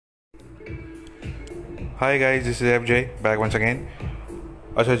Hi guys, this is F J back once again.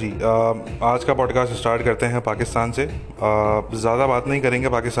 अच्छा जी, आज का पॉडकास्ट स्टार्ट करते हैं पाकिस्तान से। ज़्यादा बात नहीं करेंगे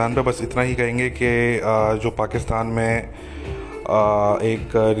पाकिस्तान पे, बस इतना ही कहेंगे कि जो पाकिस्तान में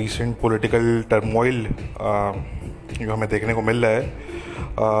एक रीसेंट पॉलिटिकल टर्मोइल जो हमें देखने को मिल रहा है।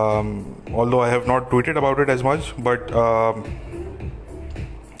 Although I have not tweeted about it as much, but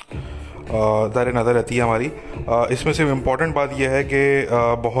दायरे नज़र रहती है हमारी। इसमें सिर्फ इम्पॉर्टेंट बात यह है कि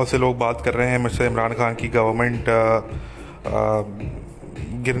बहुत से लोग बात कर रहे हैं मिस्टर इमरान खान की गवर्नमेंट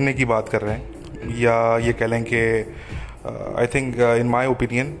गिरने की बात कर रहे हैं, या ये कह लें कि I think in my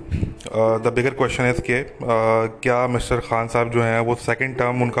opinion the bigger question is के क्या मिस्टर खान साहब जो हैं वो सेकंड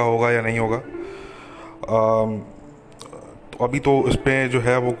टर्म उनका होगा या नहीं होगा। तो अभी तो इस पर जो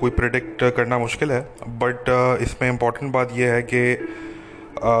है वो कोई प्रिडिक्ट करना मुश्किल है, बट इसमें इम्पॉर्टेंट बात यह है कि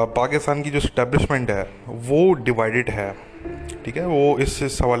पाकिस्तान की जो इस्टेब्लिशमेंट है वो डिवाइडेड है। ठीक है, वो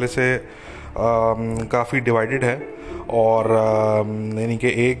इस हवाले से काफ़ी डिवाइडेड है। और यानी कि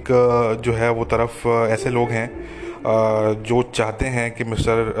एक जो है वो तरफ ऐसे लोग हैं जो चाहते हैं कि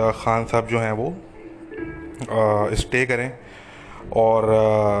मिस्टर खान साहब जो हैं वो स्टे करें, और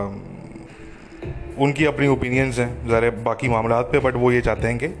उनकी अपनी ओपिनियंस हैं ज़रा बाकी मामलात पे, बट वो ये चाहते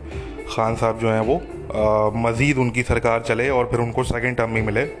हैं कि खान साहब जो हैं वो मज़ीद उनकी सरकार चले और फिर उनको सेकंड टर्म भी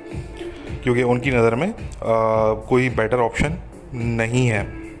मिले, क्योंकि उनकी नज़र में कोई बेटर ऑप्शन नहीं है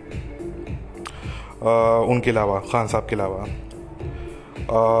उनके अलावा, खान साहब के अलावा।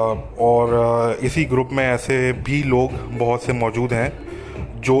 और इसी ग्रुप में ऐसे भी लोग बहुत से मौजूद हैं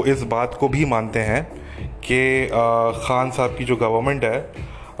जो इस बात को भी मानते हैं कि खान साहब की जो गवर्नमेंट है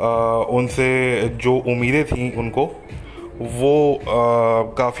उनसे जो उम्मीदें थीं उनको वो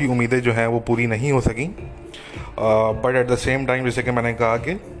काफ़ी उम्मीदें जो हैं वो पूरी नहीं हो सकी। But at the same time, जैसे कि मैंने कहा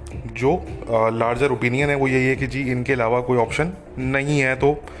कि जो लार्जर ओपिनियन है वो यही है कि जी इनके अलावा कोई ऑप्शन नहीं है,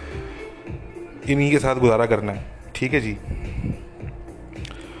 तो इन्हीं के साथ गुजारा करना है। ठीक है जी।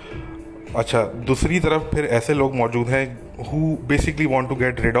 अच्छा, दूसरी तरफ फिर ऐसे लोग मौजूद हैं who basically want to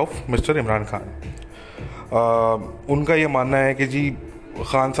get rid of mister Imran Khan. उनका ये मानना है कि जी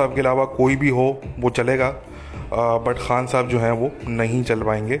खान साहब के अलावा कोई भी हो वो चलेगा, बट खान साहब जो हैं वो नहीं चल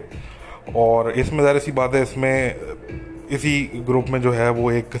पाएंगे। और इसमें ज़ाहिर सी बात है, इसमें इसी ग्रुप में जो है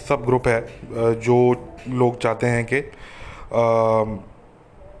वो एक सब ग्रुप है जो लोग चाहते हैं कि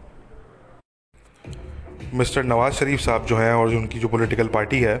मिस्टर नवाज़ शरीफ साहब जो हैं और जो उनकी जो पॉलिटिकल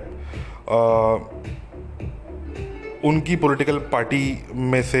पार्टी है उनकी पॉलिटिकल पार्टी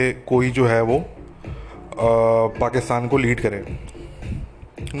में से कोई जो है वो पाकिस्तान को लीड करे।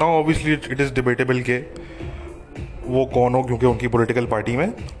 Now obviously it is debatable के वो कौन हो, क्योंकि उनकी पॉलिटिकल पार्टी में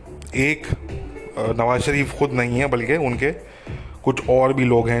एक नवाज़ शरीफ खुद नहीं है, बल्कि उनके कुछ और भी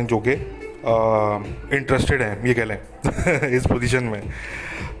लोग हैं जो कि इंटरेस्टेड हैं, ये कह लें इस पोजीशन में।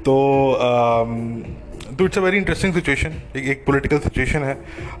 तो it's a very interesting situation, एक पॉलिटिकल सिचुएशन है।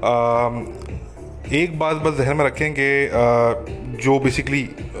 एक बात बस जहन में रखें कि जो बेसिकली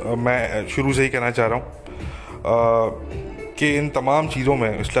मैं शुरू से ही कहना चाह रहा हूँ कि इन तमाम चीज़ों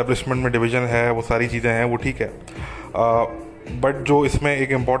में इस्टेब्लिशमेंट में डिवीज़न है, वो सारी चीज़ें हैं, वो ठीक है, बट जो इसमें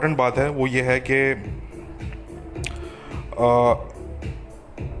एक इम्पॉर्टेंट बात है वो ये है कि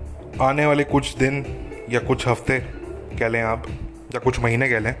आने वाले कुछ दिन या कुछ हफ्ते कह लें आप, या कुछ महीने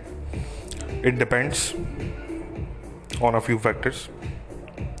कह लें, it depends on a few factors,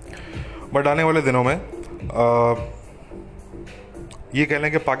 but आने वाले दिनों में ये कह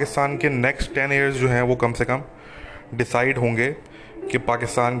लें कि पाकिस्तान के नेक्स्ट 10 ईयर्स जो हैं वो कम से कम डिसाइड होंगे कि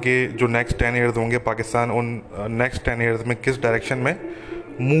पाकिस्तान के जो नेक्स्ट 10 ईयर्स होंगे, पाकिस्तान उन नेक्स्ट 10 ईयर्स में किस डायरेक्शन में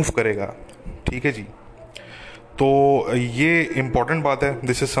मूव करेगा। ठीक है जी। तो ये इम्पॉर्टेंट बात है।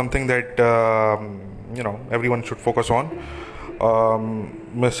 This is something that everyone should focus on.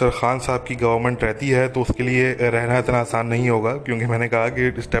 Mister Khan साहब की गवर्नमेंट रहती है तो उसके लिए रहना इतना आसान नहीं होगा, क्योंकि मैंने कहा कि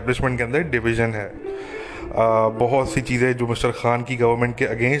इस्टेब्लिशमेंट के अंदर डिवीज़न है। बहुत सी चीज़ें जो मिस्टर खान की गवर्नमेंट के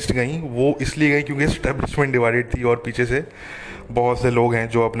अगेंस्ट गई वो इसलिए गई क्योंकि इस्टेब्लिशमेंट डिवाइडेड थी और पीछे से बहुत से लोग हैं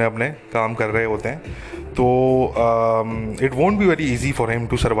जो अपने अपने काम कर रहे होते हैं। तो it won't be very easy for him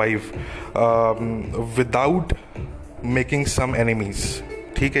to survive without making some enemies.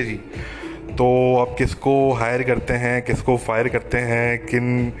 ठीक है जी। तो अब किसको हायर करते हैं, किसको फायर करते हैं,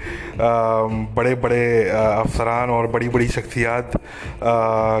 किन बड़े बड़े अफसरान और बड़ी बड़ी शख्सियात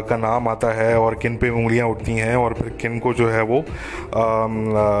का नाम आता है और किन पे उंगलियां उठती हैं, और फिर किन को जो है वो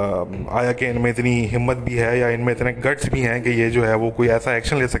आया कि इनमें इतनी हिम्मत भी है या इनमें इतने गट्स भी हैं कि ये जो है वो कोई ऐसा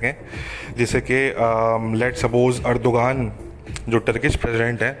एक्शन ले सकें जिससे कि लेट सपोज अर्दोगान जो टर्किश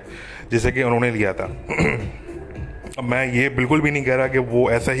प्रेसिडेंट हैं, जिसे कि उन्होंने लिया था मैं ये बिल्कुल भी नहीं कह रहा कि वो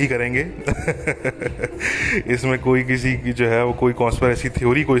ऐसा ही करेंगे। इसमें कोई किसी की जो है वो कोई कॉन्स्पिरेसी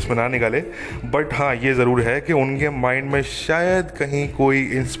थ्योरी को इसमें ना निकाले, बट हाँ ये ज़रूर है कि उनके माइंड में शायद कहीं कोई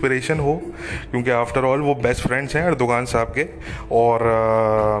इंस्पिरेशन हो, क्योंकि आफ्टर ऑल वो बेस्ट फ्रेंड्स हैं अर्दोगान साहब के। और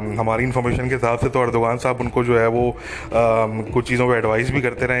हमारी इन्फॉर्मेशन के हिसाब से तो अर्दोगान साहब उनको जो है वो कुछ चीज़ों पर एडवाइस भी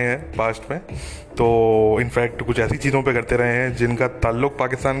करते रहे हैं पास्ट में। तो इनफैक्ट कुछ ऐसी चीज़ों पे करते रहे हैं जिनका ताल्लुक़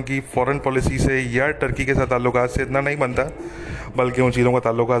पाकिस्तान की फ़ॉरेन पॉलिसी से या टर्की के साथ ताल्लुकात से इतना नहीं बनता, बल्कि उन चीज़ों का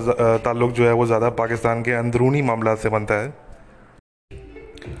ताल्लुक़ जो है वो ज़्यादा पाकिस्तान के अंदरूनी मामला से बनता है।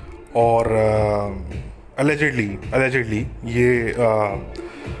 और अलेजेडली ये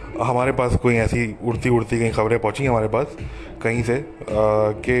हमारे पास कोई ऐसी उड़ती उड़ती कहीं खबरें पहुंची हमारे पास कहीं से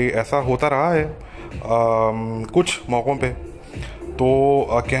कि ऐसा होता रहा है कुछ मौक़ों पे। तो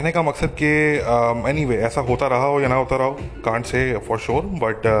कहने का मकसद कि एनीवे ऐसा होता रहा हो या ना होता रहा हो, can't say for sure,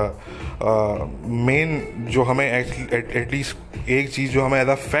 but main जो हमें एटलीस्ट एक चीज़ जो हमें एज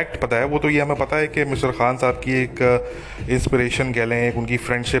अ फैक्ट पता है वो तो ये हमें पता है कि मिस्टर खान साहब की एक इंस्पिरेशन कह लें, एक उनकी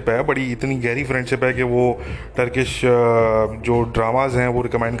फ्रेंडशिप है, बड़ी इतनी गहरी फ्रेंडशिप है कि वो टर्किश जो ड्रामाज हैं वो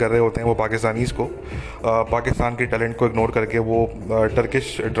रिकमेंड कर रहे होते हैं वो पाकिस्तानीज़ को, पाकिस्तान के टैलेंट को इग्नोर करके वो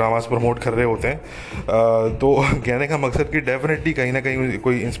टर्किश ड्रामाज प्रमोट कर रहे होते हैं। तो कहने का मकसद कि डेफिनेटली कहीं ना कहीं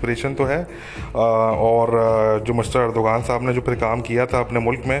कोई इंस्पिरेशन तो है। और जो मिस्टर अर्दोगान साहब ने जो फिर काम किया था अपने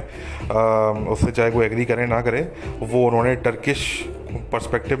मुल्क में, उससे चाहे कोई एग्री करे ना करे, वो उन्होंने टर्किश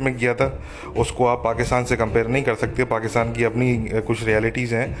पर्सपेक्टिव में किया था। उसको आप पाकिस्तान से कंपेयर नहीं कर सकते। पाकिस्तान की अपनी कुछ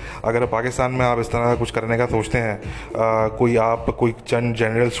रियलिटीज़ हैं। अगर पाकिस्तान में आप इस तरह का कुछ करने का सोचते हैं, कोई चंद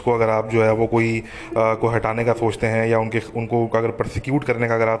जनरल्स को अगर आप जो है वो को हटाने का सोचते हैं या उनको अगर प्रोसिक्यूट करने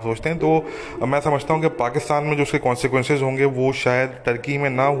का अगर आप सोचते हैं, तो मैं समझता हूँ कि पाकिस्तान में जो उसके कॉन्सिक्वेंसेज होंगे वो शायद टर्की में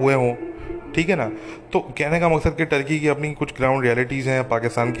ना हुए हों। ठीक है ना। तो कहने का मकसद कि टर्की की अपनी कुछ ग्राउंड रियलिटीज़ हैं,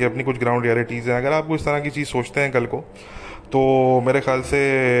 पाकिस्तान की अपनी कुछ ग्राउंड रियलिटीज़ हैं। अगर आप इस तरह की चीज़ सोचते हैं कल को, तो मेरे ख़्याल से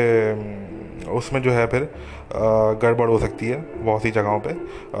उसमें जो है फिर गड़बड़ हो सकती है बहुत सी जगहों पे।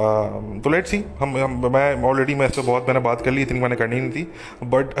 तो लेट्स सी, मैं ऑलरेडी मैं इससे बहुत मैंने बात कर ली, इतनी मैंने करनी नहीं थी,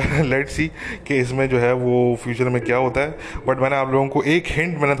 बट लेट्स सी कि इसमें जो है वो फ्यूचर में क्या होता है। बट मैंने आप लोगों को एक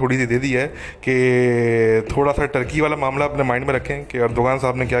हिंट मैंने थोड़ी सी दे दी है कि थोड़ा सा टर्की वाला मामला अपने माइंड में रखें कि अर्दोगान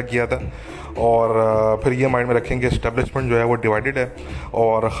साहब ने क्या किया था, और फिर ये माइंड में रखें कि इस्टेब्लिशमेंट जो है वो डिवाइडेड है,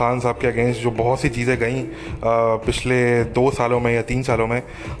 और ख़ान साहब के अगेंस्ट जो बहुत सी चीज़ें गई पिछले 2 सालों में या 3 सालों में,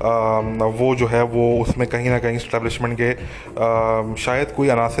 वो जो है वो उसमें कहीं ना कहीं इस्टेब्लिशमेंट के शायद कोई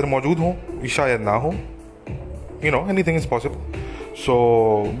अनासर मौजूद हों, शायद ना हो, anything is possible. So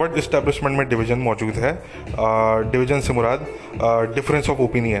but establishment में डिवीज़न मौजूद है। डिवीज़न से मुराद डिफरेंस ऑफ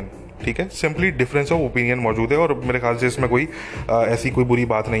ओपिनियन, ठीक है, सिंपली डिफरेंस ऑफ ओपिनियन मौजूद है। और मेरे ख्याल से इसमें कोई ऐसी कोई बुरी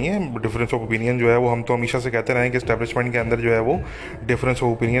बात नहीं है। डिफरेंस ऑफ ओपिनियन जो है वो हम तो हमेशा से कहते रहे हैं कि इस्टेब्लिशमेंट के अंदर जो है वो डिफरेंस ऑफ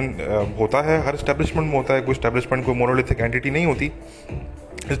ओपिनियन होता है, हर इस्टेब्लिशमेंट में होता है। कोई इस्टेब्लिशमेंट कोई मोनोलिथिक एंटिटी नहीं होती।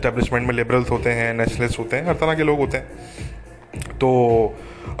 इस्टेब्लिशमेंट में लिबरल्स होते हैं, नेशनलिस्ट होते हैं, हर तरह के लोग होते हैं। तो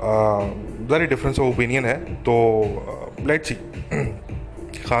ज़रा डिफरेंस ऑफ ओपिनियन है। तो लेट्स सी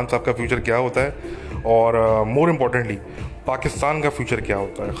खान साहब का फ्यूचर क्या होता है, और मोर इम्पोर्टेंटली पाकिस्तान का फ्यूचर क्या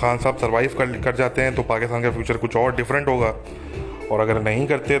होता है। खान साहब सर्वाइव कर जाते हैं तो पाकिस्तान का फ्यूचर कुछ और डिफरेंट होगा, और अगर नहीं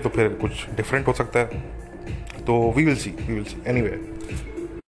करते तो फिर कुछ डिफरेंट हो सकता है। तो we will see anyway.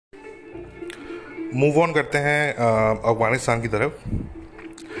 Move on करते हैं अफगानिस्तान की तरफ।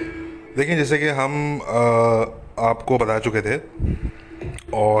 देखिए, जैसे कि हम आपको बता चुके थे,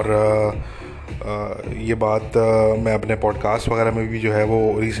 और ये बात मैं अपने पॉडकास्ट वगैरह में भी जो है वो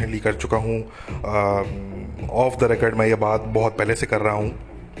रिसेंटली कर चुका हूँ। ऑफ द रिकॉर्ड मैं ये बात बहुत पहले से कर रहा हूँ।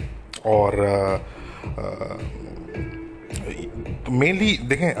 और मेनली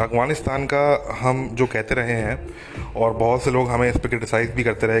देखें, अफ़गानिस्तान का हम जो कहते रहे हैं, और बहुत से लोग हमें इस पर क्रिटिसाइज़ भी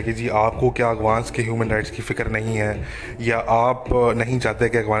करते रहे कि जी आपको क्या अफ़गान्स के ह्यूमन राइट्स की फ़िक्र नहीं है, या आप नहीं चाहते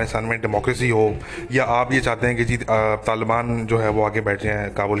कि अफ़गानिस्तान में डेमोक्रेसी हो, या आप ये चाहते हैं कि जी तालिबान जो है वो आगे बैठ जाएँ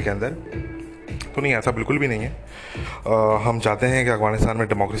काबुल के अंदर। तो नहीं, ऐसा बिल्कुल भी नहीं है। हम चाहते हैं कि अफ़गानिस्तान में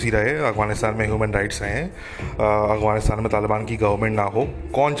डेमोक्रेसी रहे, अफ़गानिस्तान में ह्यूमन राइट्स रहें, अफ़गानिस्तान में तालिबान की गवर्नमेंट ना हो।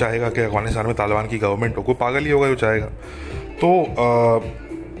 कौन चाहेगा कि अफ़गानिस्तान में तालिबान की गवर्नमेंट हो? कोई पागल ही होगा जो चाहेगा। तो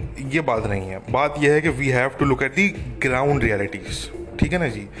ये बात नहीं है। बात यह है कि we have to look at the ground realities, ठीक है ना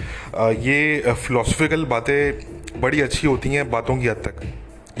जी। ये फ़िलोसफिकल बातें बड़ी अच्छी होती हैं बातों की हद तक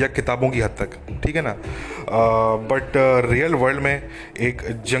या किताबों की हद तक, ठीक है ना। बट रियल वर्ल्ड में एक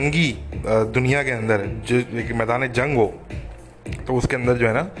जंगी दुनिया के अंदर जो एक मैदान जंग हो, तो उसके अंदर जो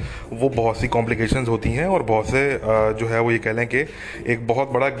है ना वो बहुत सी कॉम्प्लिकेशंस होती हैं, और बहुत से जो है वो ये कह लें कि एक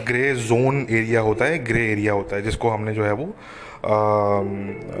बहुत बड़ा ग्रे जोन एरिया होता है, ग्रे एरिया होता है, जिसको हमने जो है वो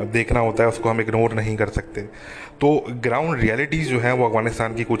देखना होता है, उसको हम इग्नोर नहीं कर सकते। तो ग्राउंड रियलिटीज़ जो हैं वो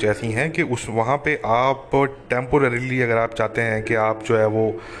अफ़गानिस्तान की कुछ ऐसी हैं कि उस वहाँ पे आप टेम्पोररीली अगर आप चाहते हैं कि आप जो है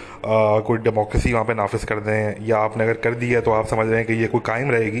वो कोई डेमोक्रेसी वहाँ पे नाफिज कर दें, या आपने अगर कर दी है तो आप समझ रहे हैं कि ये कोई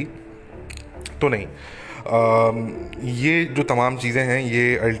कायम रहेगी, तो नहीं। ये जो तमाम चीज़ें हैं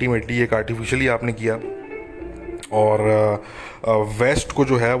ये अल्टीमेटली एक आर्टिफिशियली आपने किया। और वेस्ट को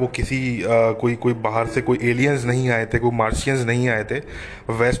जो है वो किसी कोई कोई बाहर से कोई एलियंस नहीं आए थे, कोई मार्शियंस नहीं आए थे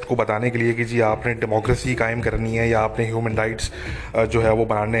वेस्ट को बताने के लिए कि जी आपने डेमोक्रेसी कायम करनी है, या आपने ह्यूमन राइट्स जो है वो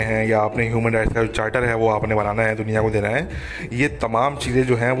बनाने हैं, या आपने ह्यूमन राइट्स का जो चार्टर है वो आपने बनाना है, दुनिया को देना है। ये तमाम चीज़ें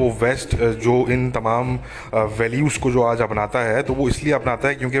जो हैं वो वेस्ट जो इन तमाम वैल्यूज़ को जो आज अपनाता है, तो वो इसलिए अपनाता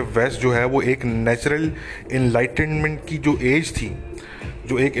है क्योंकि वेस्ट जो है वो एक नेचुरल इनलाइटनमेंट की जो एज थी,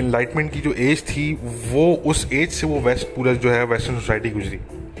 जो एक इनलाइटमेंट की जो एज थी, वो उस एज से वो वेस्ट पूरा जो है वेस्टर्न सोसाइटी गुजरी।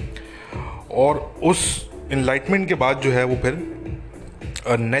 और उस इनलाइटमेंट के बाद जो है वो फिर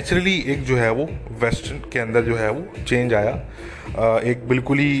नेचुरली एक जो है वो वेस्टर्न के अंदर जो है वो चेंज आया। एक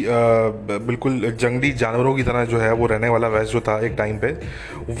बिल्कुल जंगली जानवरों की तरह जो है वो रहने वाला वेस्ट जो था एक टाइम पे,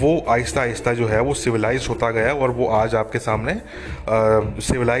 वो आहिस्ता आहिस्ता जो है वो सिविलाइज्ड होता गया, और वो आज आपके सामने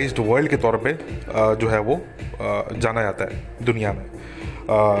सिविलाइज्ड वर्ल्ड के तौर पे जो है वो जाना जाता है दुनिया में।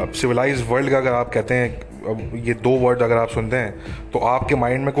 सिविलाइज्ड वर्ल्ड का अगर आप कहते हैं, ये दो वर्ड अगर आप सुनते हैं तो आपके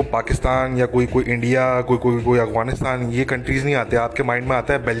माइंड में कोई पाकिस्तान या कोई इंडिया, कोई अफगानिस्तान, ये कंट्रीज़ नहीं आते, आपके माइंड में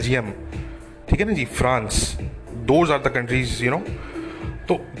आता है बेल्जियम, ठीक है ना जी, France. Those are the countries, you know.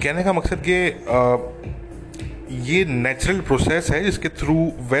 तो कहने का मकसद कि ये नेचुरल प्रोसेस है जिसके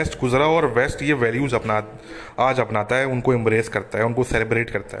थ्रू वेस्ट गुजरा, और वेस्ट ये वैल्यूज़ आज अपनाता है, उनको एम्ब्रेस करता है, उनको सेलिब्रेट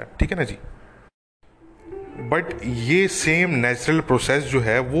करता है, ठीक है ना जी। बट ये सेम नेचुरल प्रोसेस जो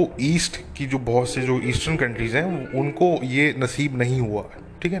है वो ईस्ट की जो बहुत से जो ईस्टर्न कंट्रीज़ हैं उनको ये नसीब नहीं हुआ,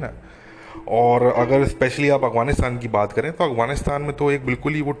 ठीक है ना। और अगर स्पेशली आप अफ़गानिस्तान की बात करें तो अफ़गानिस्तान में तो एक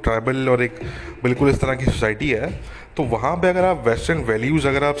बिल्कुल ही वो ट्राइबल और एक बिल्कुल इस तरह की सोसाइटी है। तो वहाँ पे अगर आप वेस्टर्न वैल्यूज़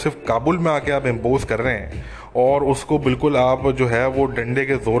अगर आप सिर्फ काबुल में आके आप इम्पोज कर रहे हैं, और उसको बिल्कुल आप जो है वो डंडे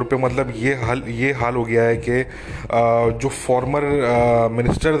के ज़ोर पे, मतलब ये हाल हो गया है कि जो फॉर्मर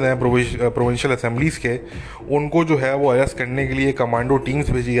मिनिस्टर्स हैं प्रोविंशियल असेंबलीज़ के, उनको जो है वो अरेस्ट करने के लिए कमांडो टीम्स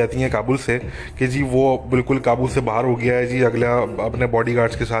भेजी जाती हैं काबुल से कि जी वो बिल्कुल काबुल से बाहर हो गया है जी, अगला अपने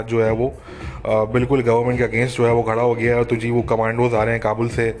बॉडीगार्ड्स के साथ जो है वो बिल्कुल गवर्नमेंट के अगेंस्ट जो है वो खड़ा हो गया है, तो जी वो कमांडोज आ रहे हैं काबुल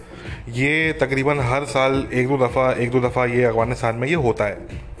से। ये तकरीबन हर साल एक दो दफ़ा ये अफ़गानिस्तान में ये होता है,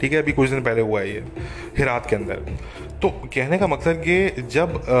 ठीक है। अभी कुछ दिन पहले हुआ है ये हिरात के अंदर। तो कहने का मकसद कि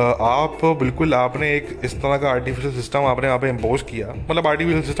जब आप बिल्कुल आपने एक इस तरह का आर्टिफिशियल सिस्टम आपने यहाँ पे इम्पोज किया, मतलब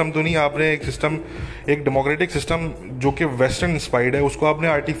आर्टिफिशियल सिस्टम तो नहीं, आपने एक सिस्टम, एक डेमोक्रेटिक सिस्टम जो कि वेस्टर्न इंस्पायर्ड है, उसको आपने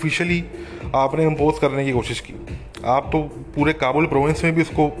आर्टिफिशियली आपने इम्पोज करने की कोशिश की। आप तो पूरे काबुल प्रोविंस में भी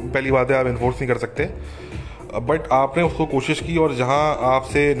उसको, पहली बात है, आप इन्फोर्स नहीं कर सकते, बट आपने उसको कोशिश की, और जहाँ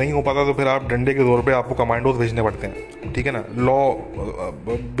आपसे नहीं हो पाता तो फिर आप डंडे के जोर पे आपको कमांडोज भेजने पड़ते हैं, ठीक है ना। लॉ,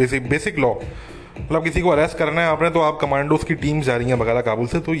 बेसिक लॉ, मतलब किसी को अरेस्ट करना है आपने तो आप कमांडोज की टीम जा रही हैं बगैर काबुल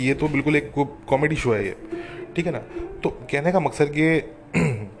से, तो ये तो बिल्कुल एक कॉमेडी शो है ये, ठीक है ना। तो कहने का मकसद कि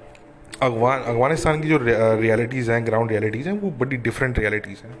अफगानिस्तान की जो रियलिटीज़ हैं, ग्राउंड रियलिटीज़ हैं, वो बड़ी डिफरेंट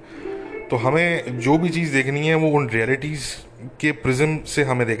रियलिटीज़ हैं। तो हमें जो भी चीज़ देखनी है वो उन रियलिटीज़ के प्रिज्म से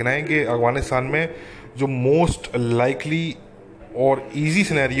हमें देखना है कि अफगानिस्तान में जो मोस्ट लाइकली और इजी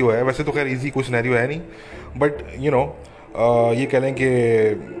सिनेरियो है, वैसे तो खैर इजी कोई सिनेरियो है नहीं, बट यू नो ये कह लें कि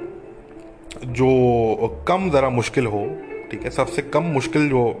जो कम ज़रा मुश्किल हो, ठीक है, सबसे कम मुश्किल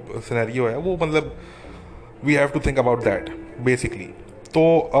जो सिनेरियो है वो, मतलब we have to think about that basically. तो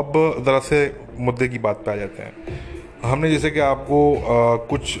अब ज़रा से मुद्दे की बात पे आ जाते हैं। हमने जैसे कि आपको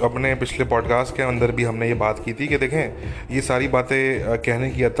कुछ अपने पिछले पॉडकास्ट के अंदर भी हमने ये बात की थी कि देखें ये सारी बातें कहने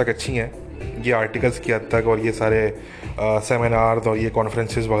की हद तक अच्छी हैं, ये आर्टिकल्स की हद तक, और ये सारे सेमिनार्स और ये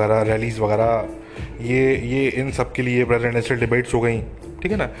कॉन्फ्रेंसेस वगैरह, रैलीज़ वगैरह, ये इन सब के लिए प्रेसिडेंशियल डिबेट्स हो गई,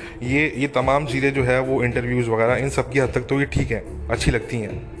 ठीक है ना। ये तमाम चीज़ें जो है वो इंटरव्यूज़ वगैरह, इन सब की हद तक तो ये ठीक है, अच्छी लगती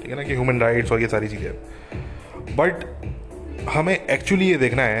हैं, ठीक है ना, कि ह्यूमन राइट्स और ये सारी चीज़ें। बट हमें एक्चुअली ये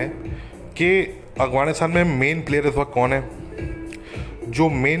देखना है कि अफगानिस्तान में मेन प्लेयर इस वक्त कौन है। जो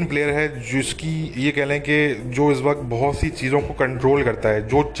मेन प्लेयर है, जिसकी ये कह लें कि जो इस वक्त बहुत सी चीज़ों को कंट्रोल करता है,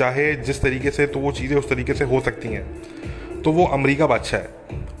 जो चाहे जिस तरीके से तो वो चीज़ें उस तरीके से हो सकती हैं, तो वो अमेरिका बादशाह है,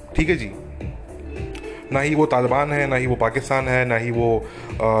 ठीक है जी। ना ही वो तालिबान है, ना ही वो पाकिस्तान है, ना ही वो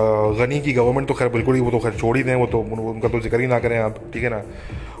गनी की गवर्नमेंट, तो खैर बिल्कुल ही, वो तो खैर छोड़ ही दें, वो तो उनका तो जिक्र ही ना करें आप, ठीक है ना।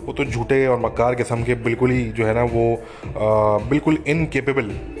 वो तो झूठे और मक्कार किस्म के बिल्कुल ही जो है ना वो बिल्कुल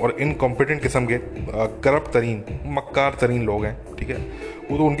इनकेपेबल और इनकॉम्पिटेंट किस्म के करप्ट तरीन, मक्कार तरीन लोग हैं, ठीक है।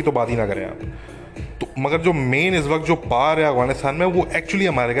 वो तो उनकी तो बात ही ना करें आप। तो मगर जो मेन इस वक्त जो पार है अफगानिस्तान में, वो एक्चुअली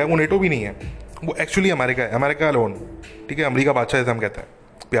अमेरिका है, वो नेटो भी नहीं है, वो एक्चुअली अमेरिका है, अमेरिका अलोन, ठीक है, अमेरिका बादशाह जैसे हम कहते हैं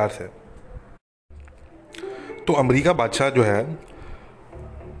प्यार से। तो अमेरिका बादशाह जो है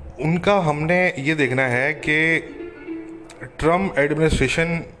उनका हमने ये देखना है कि ट्रम्प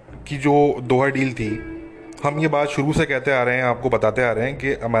एडमिनिस्ट्रेशन की जो दोहा डील थी, हम ये बात शुरू से कहते आ रहे हैं, आपको बताते आ रहे हैं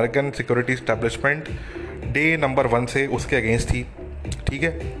कि American security establishment day number 1 से उसके अगेंस्ट थी, ठीक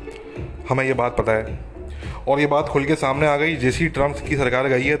है, हमें ये बात पता है। और ये बात खुल के सामने आ गई जैसी ट्रम्प की सरकार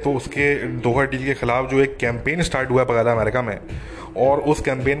गई है, तो उसके दोहा डील के ख़िलाफ़ जो एक कैंपेन स्टार्ट हुआ है बकायदा अमेरिका में, और उस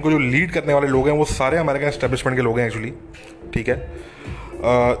कैंपेन को जो लीड करने वाले लोग हैं वो सारे अमेरिकन इस्टेब्लिशमेंट के लोग हैं एक्चुअली, ठीक है।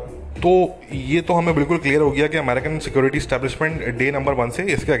 तो ये तो हमें बिल्कुल क्लियर हो गया कि American security establishment day number 1 से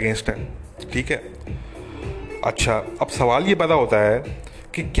इसके अगेंस्ट है, ठीक है। अच्छा, अब सवाल ये पैदा होता है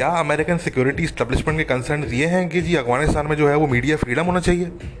कि क्या अमेरिकन सिक्योरिटी इस्टेब्लिशमेंट के कंसर्न ये हैं कि जी अफगानिस्तान में जो है वो मीडिया फ्रीडम होना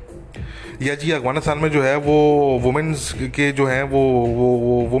चाहिए, या जी अफगानिस्तान में जो है वो वुमेंस के जो हैं वो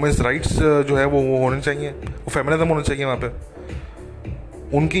वुमेंस राइट्स जो है वो होने चाहिए, वो फेमिनिज्म होना चाहिए वहाँ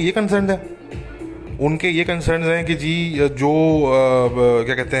पे, उनके ये कंसर्न है। उनके ये कंसर्न हैं कि जी जो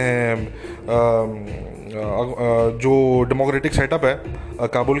क्या कहते हैं जो डेमोक्रेटिक सेटअप है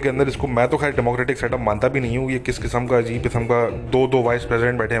काबुल के अंदर, इसको मैं तो खैर डेमोक्रेटिक सेटअप मानता भी नहीं हूँ। ये किस किस्म का अजीब किस्म का दो वाइस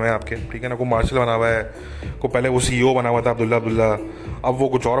प्रेसिडेंट बैठे हुए हैं आपके, ठीक है ना, को मार्शल बना हुआ है, को पहले वो CEO बना हुआ था अब्दुल्ला, अब वो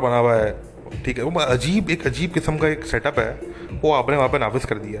कुछ और बना हुआ है, ठीक है। वो एक अजीब किस्म का एक सेटअप है, वो आपने वहाँ पर नाफिज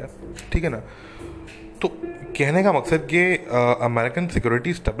कर दिया है, ठीक है ना। तो कहने का मकसद कि अमेरिकन सिक्योरिटी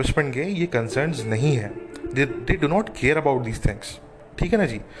इस्टेब्लिशमेंट के ये कंसर्न्स नहीं है, they do not care about these things, ठीक है ना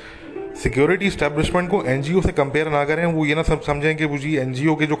जी। सिक्योरिटी इस्टेब्लिशमेंट को NGO से कंपेयर ना करें, वो ये ना सब समझें कि वो जी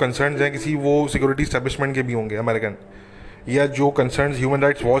NGO के जो कंसर्न्स हैं किसी वो सिक्योरिटी इस्टेब्लिशमेंट के भी होंगे अमेरिकन, या जो कंसर्न्स ह्यूमन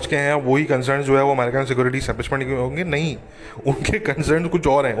राइट्स वॉच के हैं वही कंसर्न्स जो है वो अमेरिकन सिक्योरिटी इस्टेब्लिशमेंट के होंगे, नहीं, उनके कंसर्न्स कुछ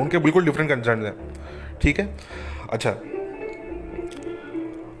और हैं, उनके बिल्कुल डिफरेंट कंसर्न्स हैं, ठीक है। अच्छा,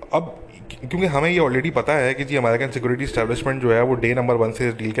 अब क्योंकि हमें ये ऑलरेडी पता है कि जी अमेरिकन सिक्योरिटी इस्टेब्लिशमेंट जो है वो डे नंबर 1 से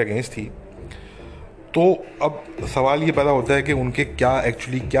इस डील के अगेंस्ट थी, तो अब सवाल ये पैदा होता है कि उनके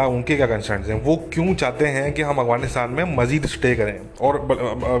क्या उनके क्या कंसर्न्स हैं, वो क्यों चाहते हैं कि हम अफगानिस्तान में मज़ीद स्टे करें। और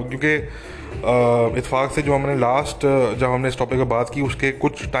क्योंकि इत्फाक से जो हमने लास्ट जब हमने इस टॉपिक पर बात की उसके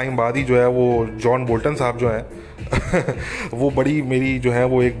कुछ टाइम बाद ही जो है वो जॉन बोल्टन साहब जो हैं वो बड़ी मेरी जो है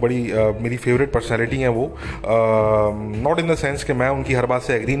वो एक बड़ी मेरी फेवरेट पर्सनैलिटी हैं वो, नॉट इन द सेंस कि मैं उनकी हर बात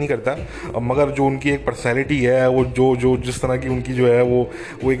से एग्री नहीं करता, मगर जो उनकी एक पर्सनैलिटी है वो जो जिस तरह की उनकी जो है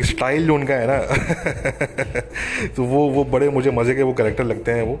वो एक स्टाइल जो उनका है ना तो वो बड़े मुझे मज़े के वो कैरेक्टर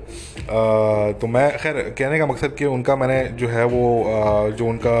लगते हैं वो। तो मैं खैर कहने का मकसद कि उनका मैंने जो है वो जो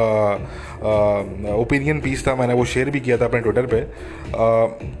उनका ओपिनियन पीस था मैंने वो शेयर भी किया था अपने ट्विटर पे,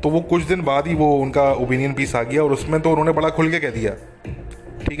 तो वो कुछ दिन बाद ही वो उनका ओपिनियन पीस आ गया और उसमें तो उन्होंने बड़ा खुल के कह दिया,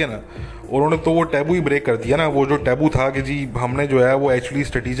 ठीक है ना। उन्होंने तो वो टैबू ही ब्रेक कर दिया ना, वो जो टैबू था कि जी हमने जो है वो एक्चुअली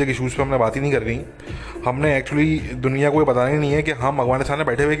स्ट्रेटेजिक इशूज़ पे हमने बात ही नहीं कर रही, हमने एक्चुअली दुनिया को ये बताना ही नहीं है कि हम अफगानिस्तान में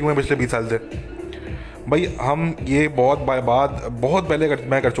बैठे हुए क्यों हैं पिछले 20 साल से। भाई हम ये बहुत पहले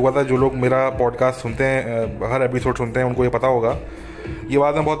मैं कर चुका था, जो लोग मेरा पॉडकास्ट सुनते हैं हर एपिसोड सुनते हैं उनको ये पता होगा, ये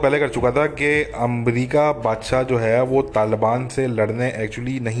बात मैं बहुत पहले कर चुका था कि अमेरिका बादशाह जो है वो तालिबान से लड़ने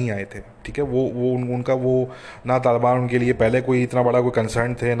एक्चुअली नहीं आए थे, ठीक है। उनका वो ना तालिबान उनके लिए पहले कोई इतना बड़ा कोई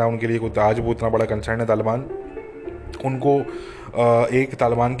कंसर्न थे, ना उनके लिए कोई आज वो इतना बड़ा कंसर्न है तालिबान। उनको एक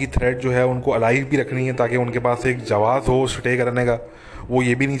तालिबान की थ्रेट जो है उनको अलाइव भी रखनी है ताकि उनके पास एक जवाब हो स्टे करने का। वो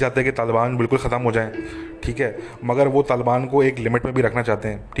ये भी नहीं चाहते कि तालिबान बिल्कुल ख़त्म हो जाए, ठीक है, मगर वो तालिबान को एक लिमिट में भी रखना चाहते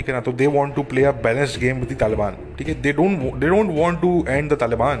हैं, ठीक है ना। तो they want to play a balanced game with the Taliban, ठीक है। They don't want to end the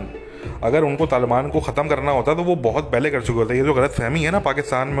Taliban. अगर उनको तालिबान को ख़त्म करना होता तो वो बहुत पहले कर चुके होते। ये जो गलत फहमी है ना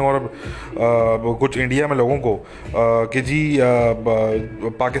पाकिस्तान में और कुछ इंडिया में लोगों को कि जी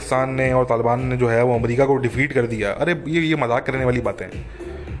पाकिस्तान ने और तालिबान ने जो है वो अमेरिका को डिफीट कर दिया, अरे ये मजाक करने वाली बातें हैं।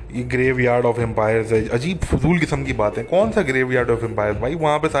 ये ग्रेव यार्ड ऑफ एम्पायर्स है, अजीब फजूल किस्म की बात है। कौन सा ग्रेव यार्ड ऑफ एम्पायर्स भाई,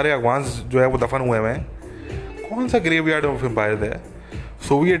 वहाँ पे सारे अफगान्स जो है वो दफन हुए हैं, कौन सा ग्रेव यार्ड ऑफ एम्पायर्स है।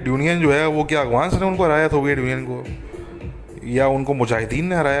 सोवियत यूनियन जो है वो क्या अफगान्स ने उनको हराया सोवियत यूनियन को, या उनको मुजाहिदीन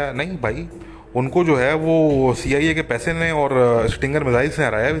ने हराया? नहीं भाई, उनको जो है वो CIA के पैसे ने और स्टिंगर मिसाइल से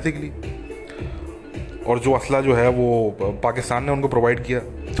हराया बेसिकली। और जो असला जो है वो पाकिस्तान ने उनको प्रोवाइड किया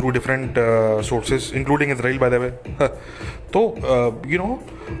through different sources including Israel by the way. तो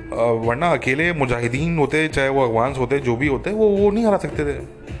वरना अकेले मुजाहिदीन होते, चाहे वो अफगान्स होते, जो भी होते, वो नहीं हरा सकते थे।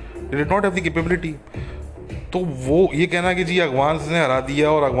 They did not have the capability. तो वो ये कहना कि जी अफगान्स ने हरा दिया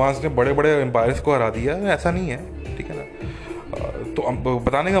और अफगान्स ने बड़े बड़े एम्पायर्स को हरा दिया, ऐसा नहीं है, ठीक है ना। तो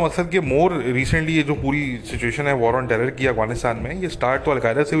बताने का मकसद कि मोर रिसेंटली ये जो पूरी सिचुएशन है वॉर ऑन टेरर की अफगानिस्तान में, ये स्टार्ट तो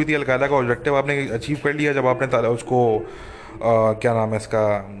अलकायदा से हुई थी। अलकायदा का ऑब्जेक्टिव आपने अचीव कर लिया जब आपने उसको क्या नाम है इसका,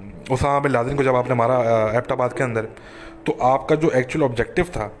 उसामा बिन लादेन को जब आपने मारा एबटाबाद के अंदर। तो आपका जो एक्चुअल ऑब्जेक्टिव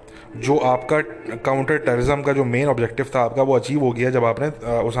था जो आपका काउंटर टेररिज्म का जो मेन ऑब्जेक्टिव था आपका, वो अचीव हो गया जब आपने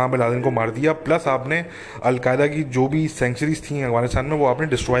उसामा बिन लादेन को मार दिया, प्लस आपने अलकायदा की जो भी सेंचुरीज थी अफगानिस्तान में वो आपने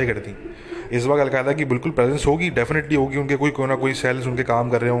डिस्ट्रॉय कर दी। इस वक्त अलकायदा की बिल्कुल प्रेजेंस होगी, डेफिनेटली होगी, उनके कोई ना कोई सेल्स उनके काम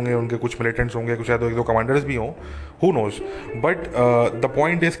कर रहे होंगे, उनके कुछ मिलिटेंट्स होंगे, कुछ शायद एक दो कमांडर्स भी हों, who knows. But the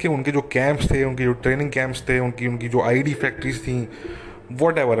point is कि उनके जो कैंप्स थे, उनके जो ट्रेनिंग कैंप्स थे, उनकी जो आईडी फैक्ट्रीज थी,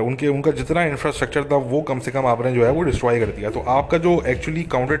 वॉट एवर, उनका जितना इंफ्रास्ट्रक्चर था वो कम से कम आपने जो है वो डिस्ट्रॉय कर दिया। तो आपका जो एक्चुअली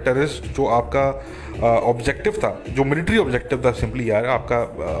काउंटर टेररिस्ट जो आपका ऑब्जेक्टिव था, जो मिलिट्री ऑब्जेक्टिव था सिंपली यार आपका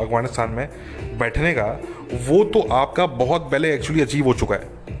अफगानिस्तान में बैठने का, वो तो आपका बहुत पहले एक्चुअली अचीव हो चुका है,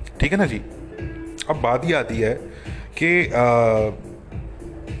 ठीक है ना जी। अब बात ये आती है कि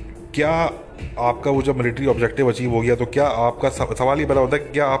क्या आपका वो जब मिलिट्री ऑब्जेक्टिव अचीव हो गया तो क्या आपका सवाल ये पैदा होता है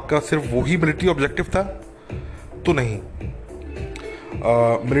कि क्या आपका सिर्फ वही मिलिट्री ऑब्जेक्टिव था? तो नहीं,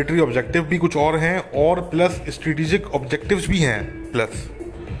 मिलिट्री ऑब्जेक्टिव भी कुछ और हैं और प्लस स्ट्रेटेजिक ऑब्जेक्टिव्स भी हैं प्लस,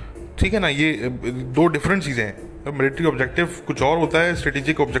 ठीक है ना। ये दो डिफरेंट चीज़ें हैं। मिलिट्री ऑब्जेक्टिव कुछ और होता है,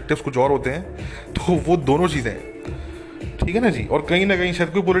 स्ट्रेटेजिक ऑब्जेक्टिव्स कुछ और होते हैं, तो वो दोनों चीज़ें हैं, ठीक है ना जी। और कहीं ना कहीं शायद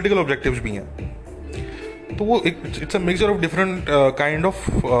कोई पॉलिटिकल ऑब्जेक्टिव्स भी हैं, तो वो it's a mixture of different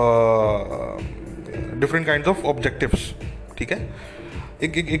kind of objectives, ठीक है।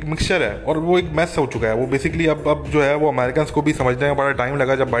 एक मिक्सचर है और वो एक मैस हो चुका है वो बेसिकली। अब जो है वो अमेरिकन को भी समझने में बड़ा टाइम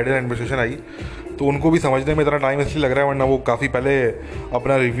लगा। जब बाइडेन एडमिनिस्ट्रेशन आई तो उनको भी समझने में इतना टाइम इसलिए लग रहा है, वरना वो काफ़ी पहले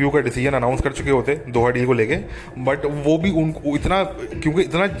अपना रिव्यू का डिसीजन अनाउंस कर चुके होते दोहा डील को लेके। बट वो भी उनको इतना, क्योंकि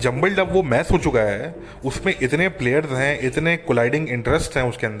इतना जम्बल्ड अब वो मैस हो चुका है, उसमें इतने प्लेयर्स हैं, इतने कोलाइडिंग इंटरेस्ट हैं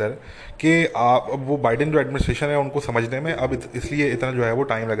उसके अंदर, कि वो बाइडेन जो एडमिनिस्ट्रेशन है उनको समझने में अब इसलिए इतना जो है वो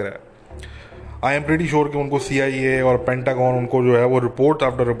टाइम लग रहा है। आई एम प्रीटी श्योर कि उनको CIA और पेंटागन उनको जो है वो report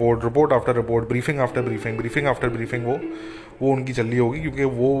after report, briefing after briefing वो उनकी चल रही होगी, क्योंकि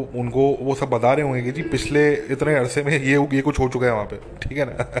वो उनको वो सब बता रहे होंगे कि जी पिछले इतने अरसे में ये कुछ हो चुका है वहाँ पे, ठीक है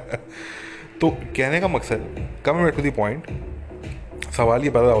ना। तो कहने का मकसद, coming back to the point, सवाल ये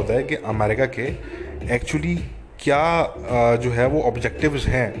पैदा होता है कि अमेरिका के एक्चुअली क्या जो है वो ऑब्जेक्टिव्स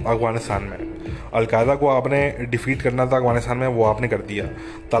हैं अफगानिस्तान में। अलकायदा को आपने डिफीट करना था अफगानिस्तान में, वो आपने कर दिया।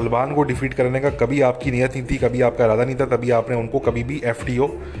 तालिबान को डिफीट करने का कभी आपकी नीयत नहीं थी, कभी आपका इरादा नहीं था, तभी आपने उनको कभी भी FTO,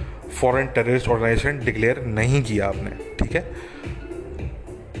 foreign terrorist organisation, declare नहीं किया आपने, ठीक है।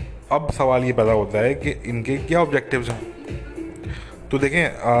 अब सवाल ये पैदा होता है कि इनके क्या ऑब्जेक्टिव्स हैं। तो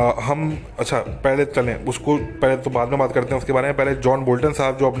देखें हम, अच्छा पहले चलें उसको, पहले तो बाद में बात करते हैं उसके बारे में। पहले जॉन बोल्टन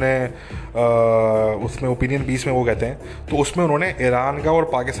साहब जो अपने उसमें ओपिनियन पीस में वो कहते हैं, तो उसमें उन्होंने ईरान का और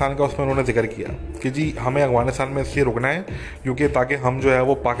पाकिस्तान का उसमें उन्होंने जिक्र किया कि जी हमें अफगानिस्तान में इसलिए रुकना है क्योंकि ताकि हम जो है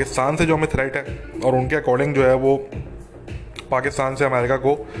वो पाकिस्तान से जो हमें थ्रेट है, और उनके अकॉर्डिंग जो है वो पाकिस्तान से अमेरिका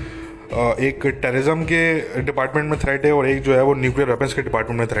को एक टेररिज्म के डिपार्टमेंट में थ्रेट है और एक जो है वो न्यूक्लियर वेपन्स के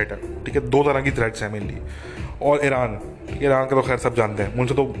डिपार्टमेंट में थ्रेट है, ठीक है। दो तरह की थ्रेट्स हैं मेनली। और ईरान का तो खैर सब जानते हैं,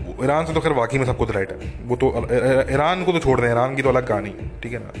 उनसे तो, ईरान से तो खैर वाकई में सबको थ्रेट है, वो तो ईरान को तो छोड़ दें, ईरान की तो अलग कहानी,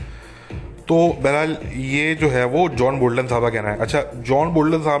 ठीक है ना। तो बहरहाल ये जो है वो जॉन बोल्टन साहब का कहना है। अच्छा, जॉन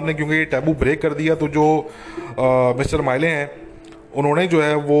बोल्टन साहब ने क्योंकि ये टैबू ब्रेक कर दिया, तो जो मिस्टर माइले हैं उन्होंने जो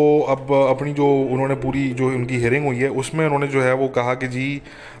है वो अब अपनी जो उन्होंने पूरी जो उनकी हियरिंग हुई है उसमें उन्होंने जो है वो कहा कि जी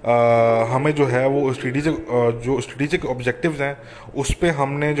हमें जो है वो स्ट्रेटेजिक ऑब्जेक्टिव्स हैं उस पर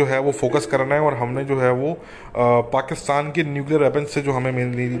हमने जो है वो फोकस करना है, और हमने जो है वो पाकिस्तान के न्यूक्लियर वेपन से जो हमें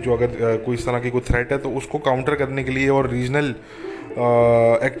मेनली जो अगर कोई इस तरह की कोई थ्रेट है तो उसको काउंटर करने के लिए और रीजनल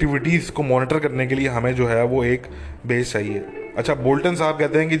एक्टिविटीज़ को मॉनिटर करने के लिए हमें जो है वो एक बेस चाहिए। अच्छा, बोल्टन साहब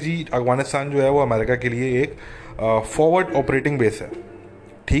कहते हैं कि जी अफगानिस्तान जो है वो अमेरिका के लिए एक फॉरवर्ड ऑपरेटिंग बेस है,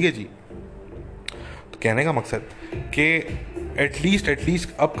 ठीक है जी। तो कहने का मकसद कि एटलीस्ट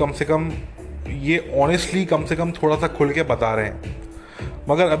अब कम से कम ये ऑनेस्टली कम से कम थोड़ा सा खुल के बता रहे हैं,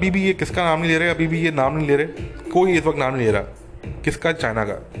 मगर अभी भी ये किसका नाम नहीं ले रहे, अभी भी ये नाम नहीं ले रहे, कोई इस वक्त नाम नहीं ले रहा किसका, चाइना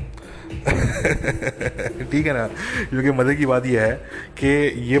का। ठीक है ना, क्योंकि मज़े की बात यह है कि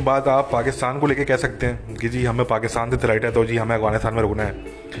ये बात आप पाकिस्तान को लेके कह सकते हैं कि जी हमें पाकिस्तान से थ्रेट है तो जी हमें अफगानिस्तान में रुकना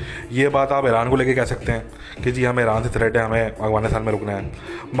है। ये बात आप ईरान को लेके कह सकते हैं कि जी हमें ईरान से थ्रेट है, हमें अफगानिस्तान में रुकना है,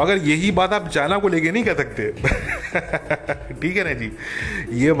 मगर यही बात आप चाइना को लेके नहीं कह सकते। ठीक है ना जी,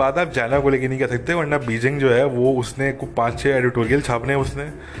 ये बात आप चाइना को लेके नहीं कह सकते, वरना बीजिंग जो है वो उसने 5-6 एडिटोरियल छापने उसने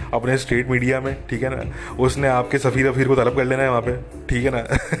अपने स्टेट मीडिया में, ठीक है ना। उसने आपके सफ़ीर अफीर को तलब कर लेना है वहाँ पे, ठीक है ना।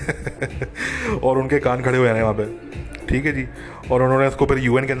 और उनके कान खड़े हो जाने वहाँ पे, ठीक है जी। और उन्होंने इसको फिर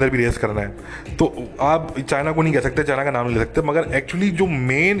UN के अंदर भी रेस करना है। तो आप चाइना को नहीं कह सकते, चाइना का नाम नहीं ले सकते, मगर एक्चुअली जो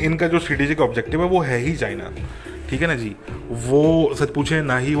मेन इनका जो स्ट्रेटेजिक ऑब्जेक्टिव है वो है ही चाइना, ठीक है ना जी। वो सच पूछे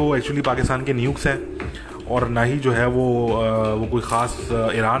ना ही वो एक्चुअली पाकिस्तान के न्यूक्स हैं और ना ही जो है वो कोई ख़ास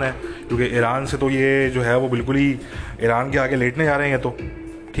ईरान है, क्योंकि ईरान से तो ये जो है वो बिल्कुल ही ईरान के आगे लेटने जा रहे हैं, तो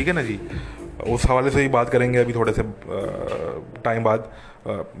ठीक है ना जी। उस हवाले से ही बात करेंगे अभी थोड़े से टाइम बाद।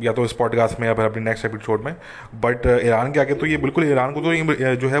 या तो इस पॉडकास्ट में या फिर अपनी नेक्स्ट एपिसोड में। बट ईरान के आगे तो ये बिल्कुल, ईरान को तो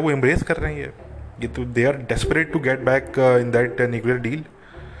जो है वो एम्ब्रेस कर रहे हैं ये तो they are desperate to get back in that nuclear deal.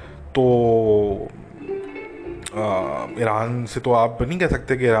 तो ईरान से तो आप नहीं कह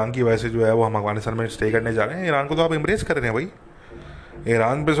सकते कि ईरान की वजह से जो है वो हम अफगानिस्तान में स्टे करने जा रहे हैं। ईरान को तो आप एम्ब्रेस कर रहे हैं भाई।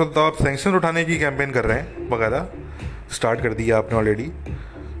 ईरान पे तो आप सैंक्शन उठाने की कैंपेन कर रहे हैं वगैरह, स्टार्ट कर दिया आपने ऑलरेडी।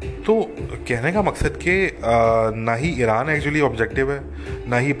 तो कहने का मकसद कि ना ही ईरान एक्चुअली ऑब्जेक्टिव है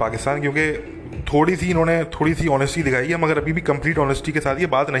ना ही पाकिस्तान, क्योंकि थोड़ी सी ऑनेस्टी दिखाई है, मगर अभी भी कंप्लीट ऑनेस्टी के साथ ये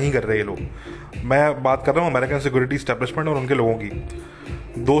बात नहीं कर रहे ये लोग। मैं बात कर रहा हूँ अमेरिकन सिक्योरिटी एस्टेब्लिशमेंट और उनके लोगों की,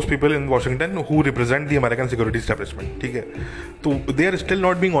 those people in Washington who represent the American security establishment, ठीक है। तो they are still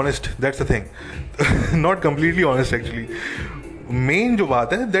not being honest, that's the thing, not completely honest actually. Main जो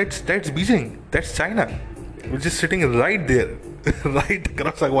बात है that's Beijing, that's China which is sitting right there, right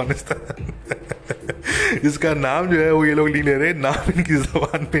across Afghanistan. इसका नाम जो है वो ये लोग नहीं ले रहे, नाम इनकी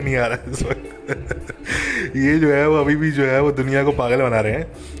ज़बान पे नहीं आ रहा है इस वक्त। ये जो है वो अभी भी जो है वो दुनिया को पागल बना रहे हैं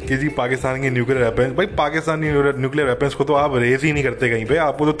कि जी पाकिस्तान के न्यूक्लियर वेपन्स। भाई पाकिस्तान के न्यूक्लियर वेपन्स को तो आप रेज ही नहीं करते कहीं पे,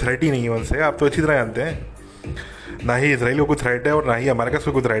 आपको तो थ्रेट ही नहीं है उनसे, आप तो अच्छी तरह जानते हैं। ना ही इसराइल को कोई थ्रेट है और ना ही अमेरिका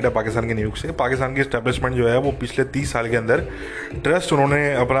से कोई थ्रेट है पाकिस्तान के न्यूक से। पाकिस्तान की एस्टेब्लिशमेंट जो है वो पिछले 30 साल के अंदर ट्रस्ट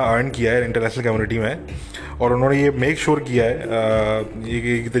उन्होंने अपना अर्न किया है इंटरनेशनल कम्युनिटी में, और उन्होंने ये मेक श्योर किया है,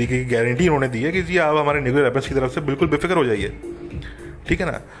 एक तरीके की गारंटी उन्होंने दी है कि जी आप हमारे न्यूक्लियर वेपन्स की तरफ से बिल्कुल बेफिक्र हो जाइए, ठीक है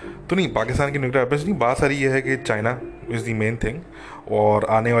ना। तो नहीं, पाकिस्तान की न्यूक्लियर वेपन्स नहीं, बात सारी ये है कि China is the main thing. और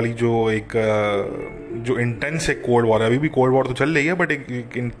आने वाली जो इंटेंस एक कोल्ड वॉर है, अभी भी कोल्ड वॉर तो चल रही है बट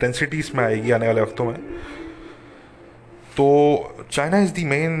एक इंटेंसिटी इसमें आएगी आने वाले वक्तों में। तो China is the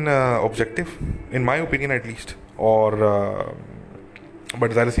main objective in my opinion at least. और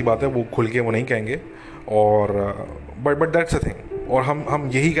बट ज़ाहिर सी बात है वो खुल के वो नहीं कहेंगे, और बट दैट्स अ थिंग। और हम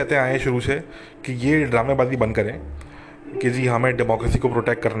यही कहते आए हैं शुरू से कि ये ड्रामेबाजी बंद करें कि जी हमें डेमोक्रेसी को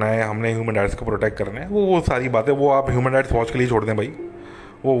प्रोटेक्ट करना है, हमने ह्यूमन राइट्स को प्रोटेक्ट करना है। वो सारी बातें वो आप ह्यूमन राइट्स वॉच के लिए छोड़ दें भाई,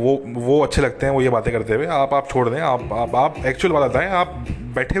 वो अच्छे लगते हैं वो ये बातें करते हुए, आप छोड़ दें। आप एक्चुअल बात बताएं, आप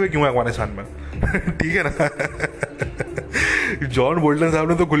बैठे हुए क्यों हैं अफगानिस्तान में? ठीक है ना। जॉन बोल्टन साहब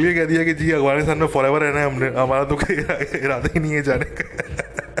ने तो खुल के कह दिया कि जी अफगानिस्तान में फॉरएवर रहना है, हमने, हमारा तो कोई इरादा ही नहीं है जाने का।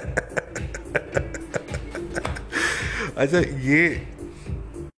 अच्छा,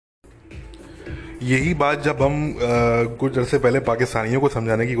 यही बात जब हम कुछ अर्से पहले पाकिस्तानियों को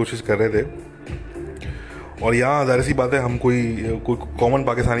समझाने की कोशिश कर रहे थे, और यहाँ ज़ाहिर सी बात है हम कोई कॉमन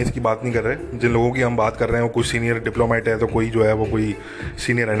पाकिस्तानी की बात नहीं कर रहे। जिन लोगों की हम बात कर रहे हैं वो कोई सीनियर डिप्लोमेट है, तो कोई जो है वो कोई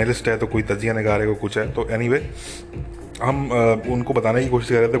सीनियर एनालिस्ट है, तो कोई तजिया नगार है, कोई कुछ है। तो एनीवे हम उनको बताने की कोशिश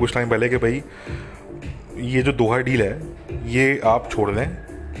कर रहे थे कुछ टाइम पहले कि भाई ये जो दोहा डील है ये आप छोड़ दें,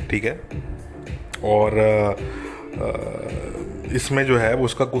 ठीक है। और इसमें जो है वो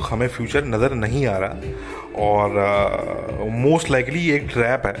उसका कोई हमें फ्यूचर नज़र नहीं आ रहा, और मोस्ट लाइकली एक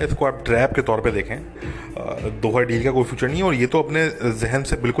ट्रैप है, इसको आप ट्रैप के तौर पे देखें। दोहा डील का कोई फ्यूचर नहीं है, और ये तो अपने जहन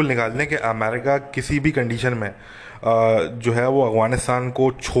से बिल्कुल निकाल दें कि अमेरिका किसी भी कंडीशन में जो है वो अफगानिस्तान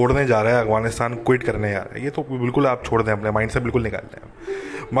को छोड़ने जा रहा है, अफगानिस्तान क्विट करने जा रहा है, ये तो बिल्कुल आप छोड़ दें, अपने माइंड से बिल्कुल निकाल दें।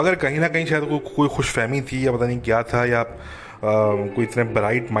 मगर कहीं ना कहीं शायद कोई खुशफहमी थी या पता नहीं क्या था, या कोई इतने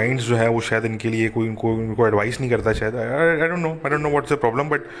ब्राइट माइंड्स जो है वो शायद इनके लिए कोई इनको एडवाइस नहीं करता शायद। I don't know what's the problem.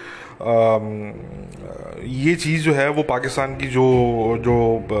 But ये चीज़ जो है वो पाकिस्तान की जो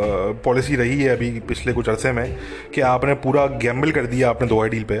पॉलिसी रही है अभी पिछले कुछ अरसे में, कि आपने पूरा गैम्बल कर दिया आपने दोहा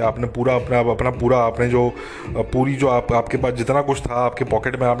डील पे, आपने पूरा अपना पूरा आपने पूरी जो आपके पास जितना कुछ था आपके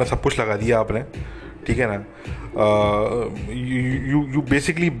पॉकेट में आपने सब कुछ लगा दिया आपने, ठीक है ना। You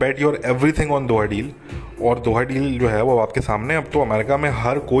basically bet your everything on Doha deal, और दोहा डील जो है वो आपके सामने। अब तो अमेरिका में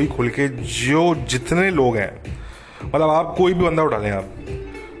हर कोई खुल के जितने लोग हैं, मतलब आप कोई भी बंदा उठा लें, आप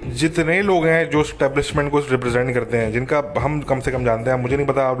जितने लोग हैं जो स्टैब्लिशमेंट को रिप्रेजेंट करते हैं, जिनका हम कम से कम जानते हैं, मुझे नहीं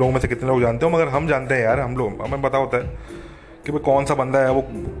पता आप लोगों में से कितने लोग जानते हो, मगर हम जानते हैं यार, हमें पता होता है कि भाई कौन सा बंदा है वो,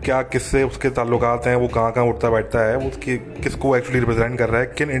 क्या किससे उसके ताल्लुकात हैं, वो कहाँ उठता बैठता है, वो किसको एक्चुअली रिप्रेजेंट कर रहा है,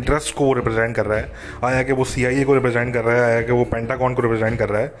 किन इंटरेस्ट को वो रिप्रेजेंट कर रहा है। आया कि वो CIA को रिप्रेजेंट कर रहा है, आया कि वो पेंटागन को रिप्रेजेंट कर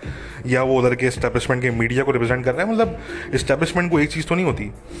रहा है, या वो उधर के इस्टेब्लिशमेंट के मीडिया को रिप्रेजेंट कर रहा है। मतलब इस्टेब्लिशमेंट को एक चीज़ तो नहीं होती।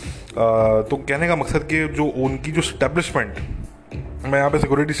 तो कहने का मकसद कि जो उनकी जो इस्टेब्लिशमेंट, मैं यहाँ पे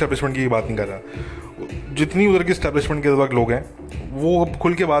सिक्योरिटी इस्टेब्लिशमेंट की बात नहीं कर रहा, जितनी उधर की इस्टेब्लिशमेंट के वक्त लोग हैं वो अब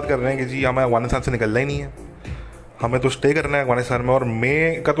खुल के बात कर रहे हैं कि जी हमें अफगानिस्तान से निकलना ही नहीं है, हमें तो स्टे करना है अफगानिस्तान में। और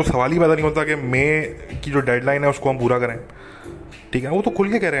मई का तो सवाल ही पैदा नहीं होता कि मई की जो डेडलाइन है उसको हम पूरा करें, ठीक है। वो तो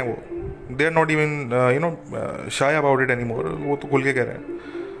खुल के कह रहे हैं, वो they are not even shy about it any more, वो तो खुल के कह रहे हैं।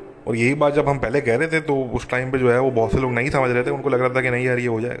 और यही बात जब हम पहले कह रहे थे तो उस टाइम पे जो है वो बहुत से लोग नहीं समझ रहे थे, उनको लग रहा था कि नहीं यार ये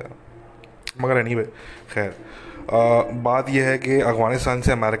हो जाएगा। मगर एनीवे खैर, बात यह है कि अफगानिस्तान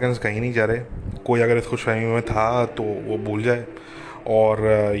से अमेरिकन कहीं नहीं जा रहे। कोई अगर इस खुशफहमी में था तो वो भूल जाए, और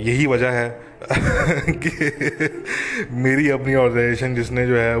यही वजह है कि मेरी अपनी ऑर्गेनाइजेशन जिसने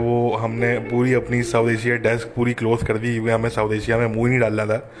जो है वो हमने पूरी अपनी साउथ एशिया डेस्क पूरी क्लोज़ कर दी क्योंकि हमें साउथ एशिया में मुंह नहीं डालना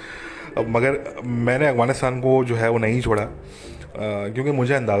था। अब मगर मैंने अफ़गानिस्तान को जो है वो नहीं छोड़ा क्योंकि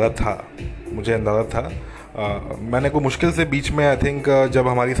मुझे अंदाज़ा था। मैंने कोई मुश्किल से बीच में आई थिंक जब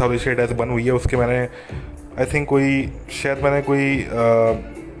हमारी साउथ एशिया डेस्क बंद हुई है उसके मैंने आई थिंक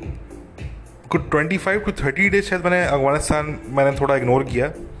कुछ 25 to 30 डेज शायद मैंने अफ़गानिस्तान मैंने थोड़ा इग्नोर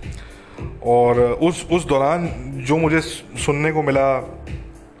किया। और उस दौरान जो मुझे सुनने को मिला,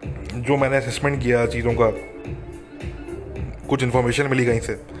 जो मैंने असेसमेंट किया चीज़ों का, कुछ इन्फॉर्मेशन मिली कहीं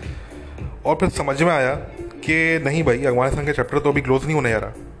से, और फिर समझ में आया कि नहीं भाई, अफ़गानिस्तान का चैप्टर तो अभी क्लोज नहीं होने जा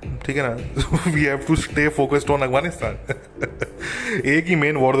रहा, ठीक है ना। We have to stay focused on Afghanistan. एक ही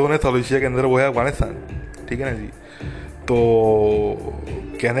मेन वॉर जोन है साउथ एशिया के अंदर, वो है अफ़गानिस्तान, ठीक है ना जी। तो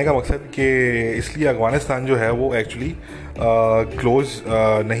कहने का मकसद कि इसलिए अफ़गानिस्तान जो है वो एक्चुअली क्लोज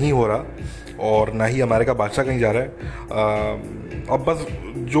नहीं हो रहा और ना ही अमेरिका बादशाह कहीं जा रहा है। अब बस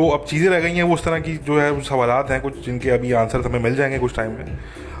जो अब चीज़ें रह गई हैं वो उस तरह की जो है सवालात हैं कुछ जिनके अभी आंसर हमें मिल जाएंगे कुछ टाइम में।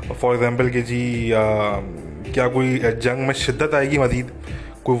 फॉर एग्ज़ाम्पल कि जी क्या कोई जंग में शिद्दत आएगी मज़ीद,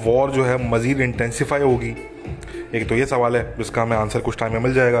 कोई वॉर जो है मज़ीद इंटेंसिफाई होगी, एक तो ये सवाल है जिसका हमें आंसर कुछ टाइम में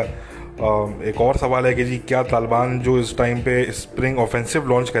मिल जाएगा। एक और सवाल है कि जी क्या तालिबान जो इस टाइम पे स्प्रिंग ऑफेंसिव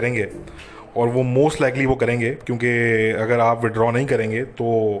लॉन्च करेंगे, और वो मोस्ट लाइकली वो करेंगे क्योंकि अगर आप विड्रॉ नहीं करेंगे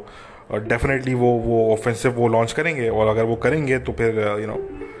तो डेफिनेटली वो ऑफेंसिव वो लॉन्च करेंगे, और अगर वो करेंगे तो फिर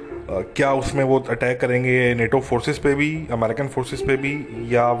क्या उसमें वो अटैक करेंगे नेटो फोर्सेस पे भी, अमेरिकन फोर्सेस पे भी,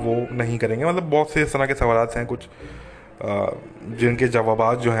 या वो नहीं करेंगे। मतलब बहुत से इस तरह के सवाल हैं कुछ जिनके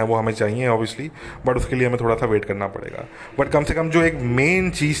जवाब जो हैं वो हमें चाहिए ऑब्वियसली, बट उसके लिए हमें थोड़ा सा वेट करना पड़ेगा। बट कम से कम जो एक मेन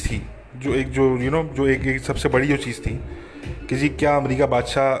चीज़ थी, जो एक सबसे बड़ी जो चीज़ थी कि जी क्या अमेरिका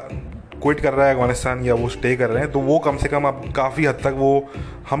बादशाह क्विट कर रहा है अफ़गानिस्तान या वो स्टे कर रहे हैं, तो वो कम से कम अब काफ़ी हद तक वो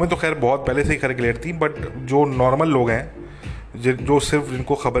हमें तो खैर बहुत पहले से ही खैर क्लियर थी, बट जो नॉर्मल लोग हैं जो सिर्फ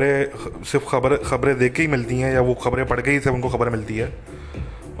जिनको खबरें देख के ही मिलती हैं या वो खबरें पढ़ के ही सिर्फ उनको खबरें मिलती है,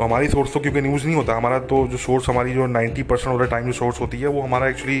 तो हमारी सोर्स तो क्योंकि न्यूज़ नहीं होता हमारा, तो जो सोर्स हमारी जो 90% ऑफ द टाइम जो सोर्स होती है वो हमारा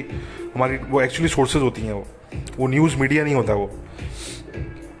एक्चुअली सोर्सेज होती हैं, वो न्यूज़ मीडिया नहीं होता। वो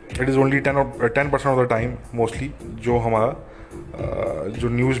it is only 10% of the time mostly जो हमारा जो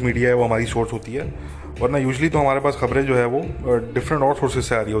न्यूज़ मीडिया है वो हमारी सोर्स होती है, वरना यूजली तो हमारे पास खबरें जो है वो डिफरेंट और सोर्सेज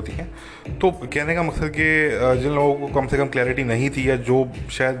से आ रही होती हैं। तो कहने का मकसद कि जिन लोगों को कम से कम क्लैरिटी नहीं थी, या जो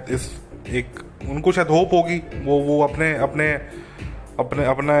शायद उनको शायद होप होगी, वो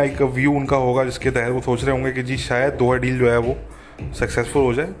अपना एक व्यू उनका होगा जिसके तहत वो सोच रहे होंगे कि जी शायद दोहा डील जो है वो सक्सेसफुल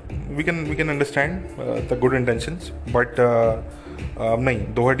हो जाए। We can understand the good intentions, but नहीं,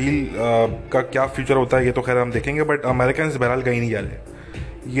 दोहा डील का क्या फ्यूचर होता है ये तो खैर हम देखेंगे, बट अमेरिकन बहरहाल कहीं नहीं जा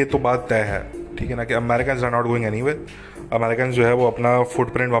रहे, ये तो बात तय है, ठीक है ना, कि American are not going anywhere. American जो है वो अपना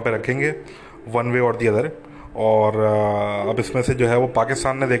फुटप्रिंट वहाँ पे रखेंगे वन वे और दी अदर। और अब इसमें से जो है वो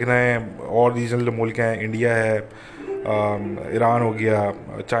पाकिस्तान ने देखना है, और रीजनल जो मुल्क हैं, इंडिया है, ईरान हो गया,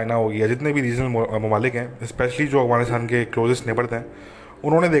 चाइना हो गया, जितने भी रीजनल ममालिक हैं, स्पेशली जो अफगानिस्तान के क्लोजेस्ट नेबर्स हैं,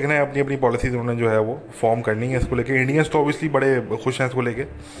 उन्होंने देखना है अपनी अपनी पॉलिसीज उन्होंने जो है वो फॉर्म करनी है इसको लेके। इंडियंस तो ऑब्वियसली बड़े खुश हैं इसको लेके,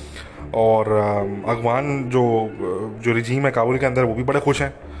 और अफगान जो रिजीम है काबुल के अंदर वो भी बड़े खुश हैं,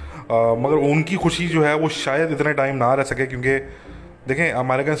 मगर उनकी खुशी जो है वो शायद इतने टाइम ना रह सके, क्योंकि देखें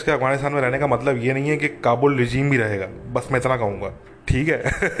अमेरिकन के अफगानिस्तान में रहने का मतलब ये नहीं है कि काबुल रिजीम भी रहेगा, बस मैं इतना कहूँगा, ठीक है।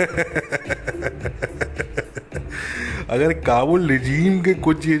 अगर काबुल रिजीम के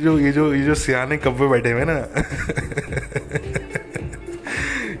कुछ ये जो सियाने कब्बे बैठे हुए ना,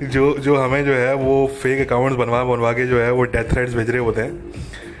 जो हमें जो है वो फेक अकाउंट्स बनवा के जो है वो डेथ थ्रेट्स भेज रहे होते हैं,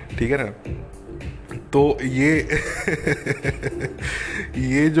 ठीक है ना, तो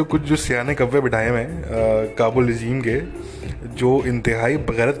ये जो कुछ जो सियाने कब्बे बिठाए हुए हैं काबुल रिजीम के, जो इंतहाई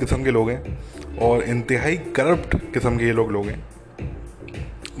बगैरत किस्म के लोग हैं और इंतहाई करप्ट किस्म के ये लोग हैं,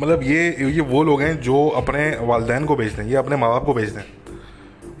 मतलब ये वो लोग हैं जो अपने वालदैन को बेचते हैं, ये अपने माँ बाप को बेचते हैं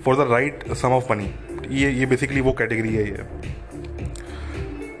for the right some of money. ये बेसिकली वो कैटेगरी है ये।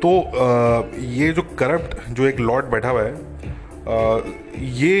 तो ये जो करप्ट जो एक लॉर्ड बैठा हुआ है,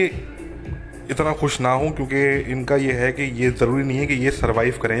 ये इतना खुश ना हो, क्योंकि इनका ये है कि ये ज़रूरी नहीं है कि ये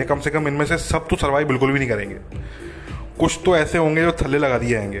सर्वाइव करें, या कम से कम इनमें से सब तो सर्वाइव बिल्कुल भी नहीं करेंगे। कुछ तो ऐसे होंगे जो थल्ले लगा दिए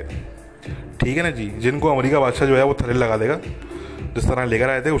जाएंगे, ठीक है ना जी, जिनको अमेरिका बादशाह जो है वो थल्ले लगा देगा, जिस तरह लेकर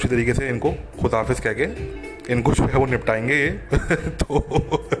आए थे उसी तरीके से इनको खुदाफिज कह के इनको जो है वो निपटाएंगे ये। तो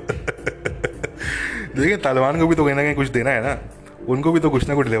देखिए तालिबान को भी तो कहीं ना कहीं कुछ देना है ना, उनको भी तो कुछ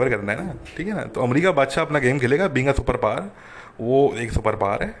ना कुछ डिलीवर करना है ना, ठीक है ना। तो अमेरिका बादशाह अपना गेम खेलेगा, बीइंग अ सुपर पावर, वो एक सुपर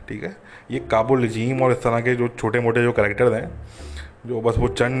पावर है, ठीक है। ये काबुल रिजीम और इस तरह के जो छोटे मोटे जो कैरेक्टर्स हैं, जो बस वो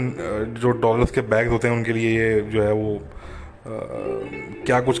चंद जो डॉलर्स के बैग्स होते हैं उनके लिए ये जो है वो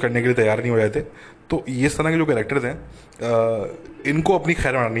क्या कुछ करने के लिए तैयार नहीं हो रहे थे। तो ये इस तरह के जो कैरेक्टर्स हैं इनको अपनी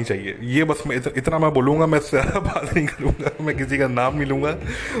खैर बनानी चाहिए। ये बस मैं इतना मैं बोलूँगा, मैं इससे ज़्यादा बात नहीं करूँगा, मैं किसी का नाम नहीं लूँगा,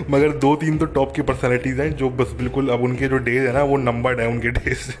 मगर 2-3 तो टॉप की पर्सनैलिटीज़ हैं जो बस बिल्कुल अब उनके जो डेज है ना वो नंबर्ड है उनके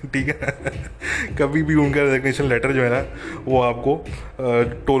डेज, ठीक है। कभी भी उनका रेजिग्नेशन लेटर जो है ना वो आपको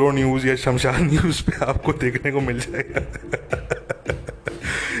टोलो न्यूज़ या शमशाद न्यूज़ पे आपको देखने को मिल जाएगा।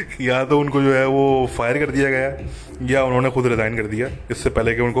 या तो उनको जो है वो फायर कर दिया गया या उन्होंने खुद रिज़ाइन कर दिया इससे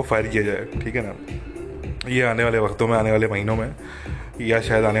पहले कि उनको फायर किया जाए, ठीक है ना। ये आने वाले वक्तों में, आने वाले महीनों में या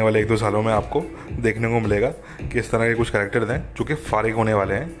शायद आने वाले 1-2 सालों में आपको देखने को मिलेगा कि इस तरह के कुछ कैरेक्टर्स हैं जो कि फारिग होने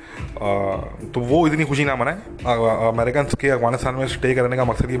वाले हैं। तो वो इतनी खुशी ना मनाएं। अमेरिकन के अफगानिस्तान में स्टे करने का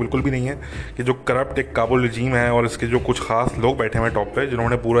मकसद ये बिल्कुल भी नहीं है कि जो करप्ट एक काबुल रजीम है और इसके जो कुछ ख़ास लोग बैठे हुए हैं टॉप पे,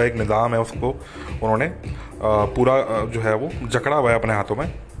 जिन्होंने पूरा एक निज़ाम है उसको उन्होंने पूरा जो है वो जकड़ा हुआ है अपने हाथों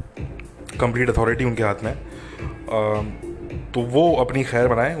में, कंप्लीट अथॉरिटी उनके हाथ में। तो वो अपनी खैर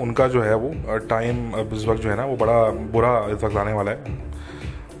बनाएं। उनका जो है वो टाइम इस वक्त जो है ना वो बड़ा बुरा इस वक्त आने वाला है।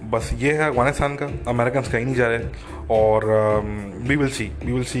 बस ये है अफगानिस्तान का। अमेरिकन कहीं नहीं जा रहे और वी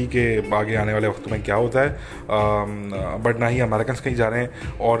विल सी के आगे आने वाले वक्तों में क्या होता है। बट ना ही अमेरिकन कहीं जा रहे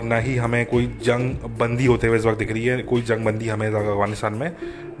हैं और ना ही हमें कोई जंग बंदी होते हुए इस वक्त दिख रही है। कोई जंग बंदी हमें अफगानिस्तान में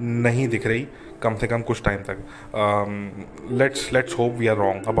नहीं दिख रही, कम से कम कुछ टाइम तक। Let's hope we are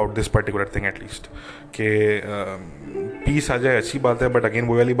wrong about this particular thing at least, कि पीस आ जाए अच्छी बात है, बट अगेन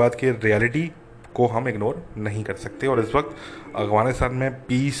वो वाली बात कि रियलिटी को हम इग्नोर नहीं कर सकते। और इस वक्त अफगानिस्तान में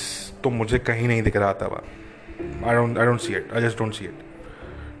पीस तो मुझे कहीं नहीं दिख रहा था। आई don't see it, I just don't see it,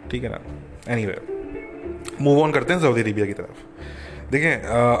 ठीक है ना। एनीवे, मूव ऑन करते हैं सऊदी अरेबिया की तरफ। देखें,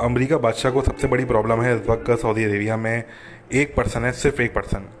 अमेरिका बादशाह को सबसे बड़ी प्रॉब्लम है इस वक्त सऊदी अरेबिया में। एक पर्सन है, सिर्फ एक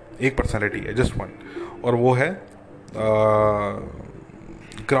पर्सनैलिटी है, जस्ट वन, और वो है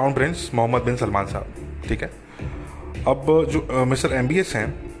crown prince Mohammed bin Salman साहब, ठीक है। अब जो मिस्टर MBS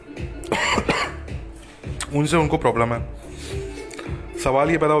हैं उनसे उनको प्रॉब्लम है। सवाल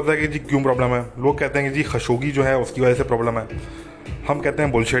ये पैदा होता है कि जी क्यों प्रॉब्लम है। लोग कहते हैं कि जी खशोगी जो है उसकी वजह से प्रॉब्लम है। हम कहते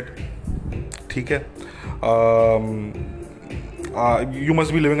हैं बुलशिट, ठीक है। You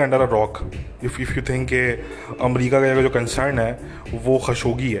must be living under a rock if you think कि अमेरिका का जो कंसर्न है वो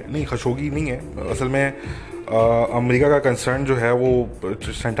खशोगी है। नहीं, खशोगी नहीं है असल में। अमेरिका का कंसर्न जो है वो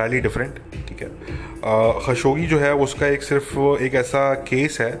एंटायरली डिफरेंट, ठीक है। खशोगी जो है उसका सिर्फ एक ऐसा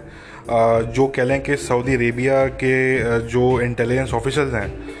केस है जो कह लें कि सऊदी अरेबिया के जो इंटेलिजेंस ऑफिसर्स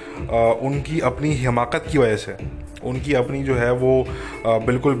हैं उनकी अपनी हिमाकत की वजह से, उनकी अपनी जो है वो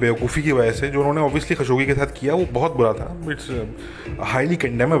बिल्कुल बेवकूफ़ी की वजह से जो उन्होंने ऑब्वियसली खशोगी के साथ किया वो बहुत बुरा था। It's highly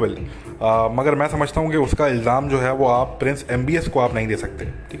condemnable. मगर मैं समझता हूँ कि उसका इल्ज़ाम जो है वो आप प्रिंस MBS को आप नहीं दे सकते,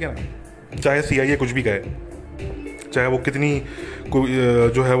 ठीक है ना। चाहे CIA कुछ भी कहे, चाहे वो कितनी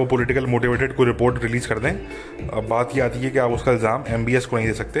जो है वो पॉलिटिकल मोटिवेटेड कोई रिपोर्ट रिलीज़ कर दें, बात ये आती है कि आप उसका इल्ज़ाम MBS को नहीं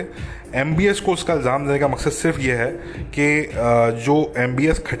दे सकते। MBS को उसका इल्ज़ाम देने का मकसद सिर्फ ये है कि जो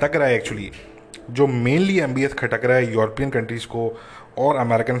MBS खटक रहा है, एक्चुअली जो मेनली MBS खटक रहा है यूरोपियन कंट्रीज़ को और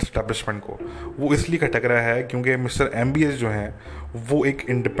अमेरिकन एस्टेब्लिशमेंट को, वो इसलिए खटक रहा है क्योंकि मिस्टर MBS जो हैं वो एक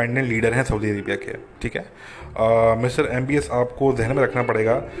इंडिपेंडेंट लीडर हैं सऊदी अरेबिया के, ठीक है। मिस्टर MBS आपको ध्यान में रखना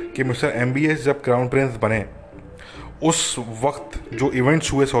पड़ेगा कि मिस्टर MBS जब क्राउन प्रिंस बने उस वक्त जो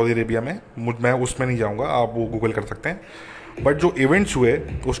इवेंट्स हुए सऊदी अरेबिया में, मैं उसमें नहीं जाऊंगा, आप वो गूगल कर सकते हैं। बट जो इवेंट्स हुए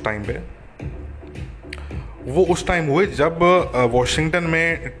उस टाइम पे, वो उस टाइम हुए जब वॉशिंगटन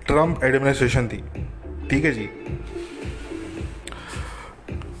में ट्रम्प एडमिनिस्ट्रेशन थी, ठीक है जी।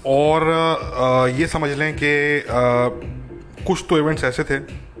 और ये समझ लें कि कुछ तो इवेंट्स ऐसे थे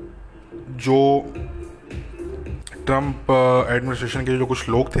जो ट्रम्प एडमिनिस्ट्रेशन के जो कुछ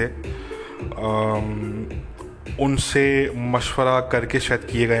लोग थे उनसे मशवरा करके शायद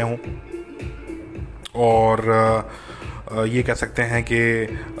किए गए हों, और ये कह सकते हैं कि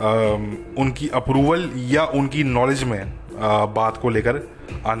उनकी अप्रूवल या उनकी नॉलेज में बात को लेकर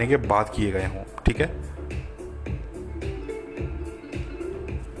आने के बाद किए गए हों, ठीक है।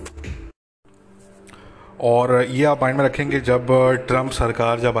 और ये आप माइंड में रखेंगे जब ट्रम्प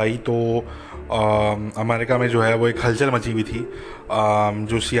सरकार जब आई तो अमेरिका में जो है वो एक हलचल मची हुई थी।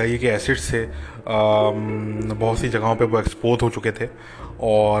 जो CIA के एसिड्स थे बहुत सी जगहों पे वो एक्सपोज हो चुके थे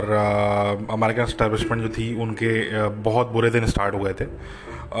और अमेरिकन एस्टेब्लिशमेंट जो थी उनके बहुत बुरे दिन स्टार्ट हो गए थे।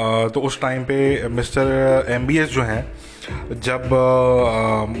 तो उस टाइम पे मिस्टर MBS जो हैं जब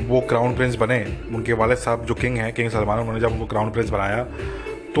वो क्राउन प्रिंस बने, उनके वालिद साहब जो किंग सलमान, उन्होंने जब उनको क्राउन प्रिंस बनाया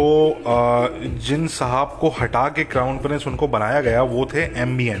तो जिन साहब को हटा के क्राउन प्रिंस उनको बनाया गया वो थे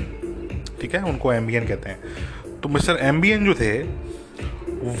MBN, ठीक है, उनको MBN कहते हैं। तो मिस्टर MBN जो थे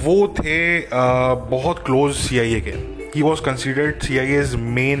वो थे बहुत क्लोज CIA के। He was considered CIA's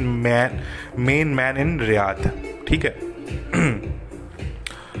main man in Riyadh, ठीक है।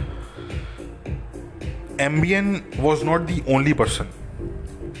 MBN was not the only person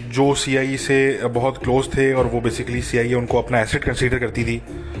जो CIA से बहुत क्लोज थे, और वो बेसिकली CIA उनको अपना एसेट कंसीडर करती थी,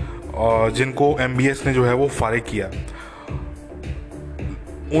 और जिनको MBS ने जो है वो फारिग किया।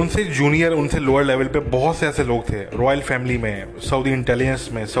 उनसे जूनियर, उनसे लोअर लेवल पे बहुत से ऐसे लोग थे, रॉयल फैमिली में, सऊदी इंटेलिजेंस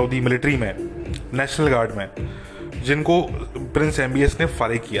में, सऊदी मिलिट्री में, नेशनल गार्ड में, जिनको प्रिंस MBS ने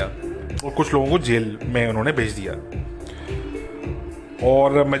फारिग किया, और कुछ लोगों को जेल में उन्होंने भेज दिया।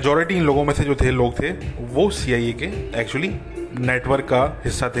 और मेजॉरिटी इन लोगों में से जो लोग थे वो CIA के एक्चुअली नेटवर्क का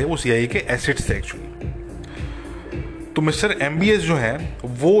हिस्सा थे, वो CIA के एसेट्स थे एक्चुअली। तो मिस्टर MBS जो हैं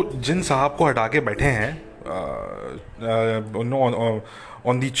वो जिन साहब को हटा के बैठे हैं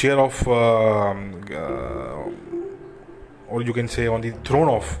ऑन द चेयर ऑफ, और you can say on the throne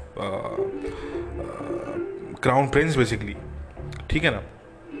of crown prince basically, ठीक है ना।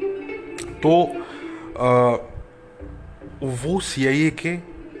 तो वो CIA के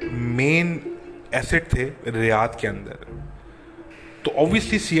मेन एसेट थे रियाद के अंदर। तो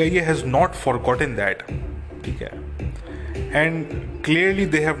obviously CIA has not forgotten that, ठीक है, and clearly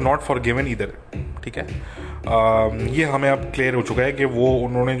they have not forgiven either, ठीक है। ये हमें अब क्लियर हो चुका है कि वो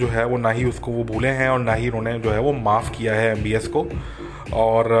उन्होंने जो है वो ना ही उसको वो भूले हैं, और ना ही उन्होंने जो है वो माफ़ किया है MBS को,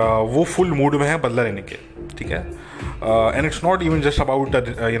 और वो फुल मूड में है बदला लेने के, ठीक है। And it's not even just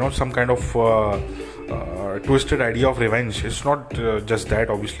about some kind of twisted idea of revenge, it's not just that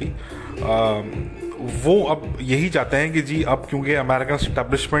obviously. वो अब यही चाहते हैं कि जी अब क्योंकि अमेरिकन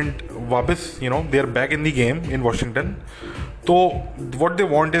स्टैब्लिशमेंट वापस they are back in the game in Washington, तो व्हाट दे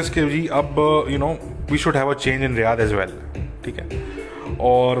वांट इज कि जी अब we should have a change in Riyadh as well, ठीक है।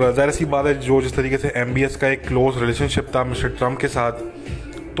 और ज़ाहिर सी बात है, जो जिस तरीके से MBS का एक क्लोज रिलेशनशिप था मिस्टर ट्रम्प के साथ,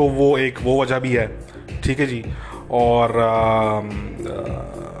 तो वो वजह भी है, ठीक है जी। और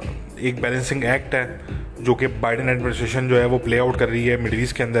एक बैलेंसिंग एक्ट है जो कि बाइडेन एडमिनिस्ट्रेशन जो है वो प्ले आउट कर रही है मिडल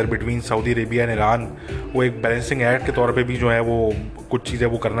ईस्ट के अंदर between Saudi Arabia and Iran. वो एक बैलेंसिंग एक्ट के तौर पे भी जो है वो कुछ चीज़ें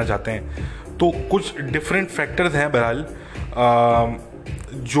वो करना चाहते हैं। तो कुछ डिफरेंट फैक्टर्स हैं बहरहाल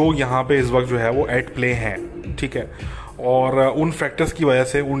जो यहाँ पे इस वक्त जो है वो एट प्ले हैं, ठीक है। और उन फैक्टर्स की वजह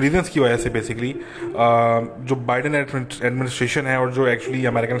से, उन रीजंस की वजह से बेसिकली जो बाइडेन एडमिनिस्ट्रेशन है और जो एक्चुअली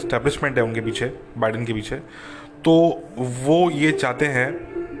अमेरिकन एस्टेब्लिशमेंट है उनके पीछे, बाइडेन के पीछे, तो वो ये चाहते हैं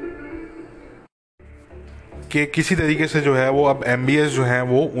कि किसी तरीके से जो है वो अब MBS जो है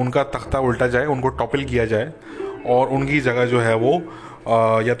वो उनका तख्ता उल्टा जाए, उनको टॉपल किया जाए, और उनकी जगह जो है वो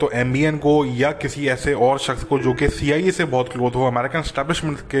या तो MBN को या किसी ऐसे और शख्स को जो कि CIA से बहुत क्लोज हो, अमेरिकन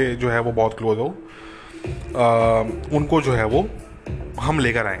एस्टेब्लिशमेंट के जो है वो बहुत क्लोज हो, उनको जो है वो हम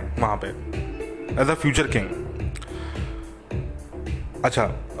लेकर आए वहाँ पे एज अ फ्यूचर किंग। अच्छा,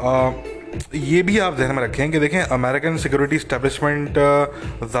 ये भी आप ध्यान में रखें कि देखें अमेरिकन सिक्योरिटी इस्टेब्लिशमेंट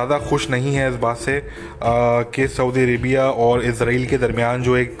ज़्यादा खुश नहीं है इस बात से कि सऊदी अरेबिया और इज़राइल के दरमियान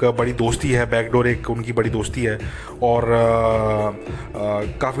जो एक बड़ी दोस्ती है, बैकडोर एक उनकी बड़ी दोस्ती है, और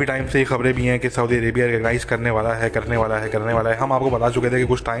काफ़ी टाइम से ये खबरें भी हैं कि सऊदी अरेबिया रिकगनाइज़ करने वाला है। हम आपको बता चुके थे कि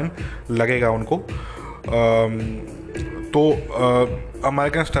कुछ टाइम लगेगा उनको। तो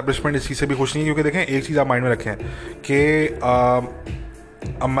अमेरिकन इस्टेब्लिशमेंट इस चीज़ से भी खुश नहीं है, क्योंकि देखें एक चीज़ आप माइंड में रखें कि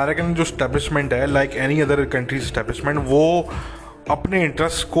अमेरिकन जो स्टैब्लिशमेंट है, like any other countries establishment, वो अपने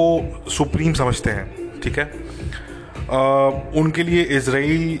इंटरेस्ट को सुप्रीम समझते हैं, ठीक है। उनके लिए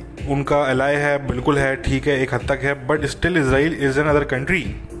इज़राइल उनका एलाय है, बिल्कुल है, ठीक है, एक हद तक है, but still Israel is an other country,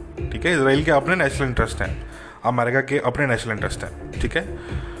 ठीक है। इज़राइल के अपने नेशनल इंटरेस्ट हैं, अमेरिका के अपने नेशनल इंटरेस्ट हैं, ठीक है।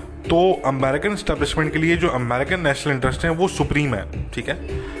 तो अमेरिकन स्टैब्लिशमेंट के लिए जो अमेरिकन नेशनल इंटरेस्ट हैं वो सुप्रीम है, ठीक है।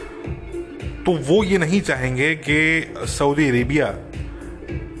 तो वो ये नहीं चाहेंगे कि सऊदी अरेबिया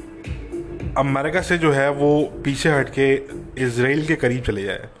अमेरिका से जो है वो पीछे हट के इज़राइल के करीब चले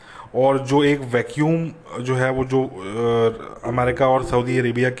जाए, और जो एक वैक्यूम जो है वो जो अमेरिका और सऊदी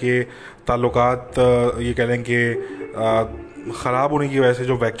अरेबिया के ताल्लुकात ये कह लें कि ख़राब होने की वजह से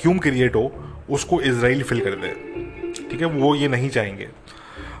जो वैक्यूम क्रिएट हो उसको इज़राइल फिल कर दे, ठीक है। वो ये नहीं चाहेंगे।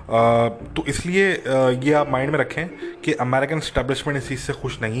 तो इसलिए ये आप माइंड में रखें कि अमेरिकन स्टैब्लिशमेंट इस चीज़ से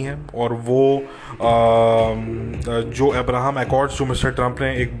खुश नहीं है, और वो जो अब्राहम एकॉर्ड्स जो मिस्टर ट्रंप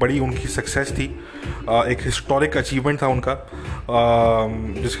ने एक बड़ी उनकी सक्सेस थी, एक हिस्टोरिक अचीवमेंट था उनका,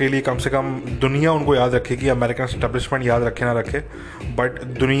 जिसके लिए कम से कम दुनिया उनको याद रखेगी। अमेरिकन स्टैब्लिशमेंट याद रखे ना रखे, बट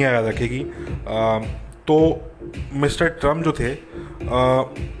दुनिया याद रखेगी। तो मिस्टर ट्रंप जो थे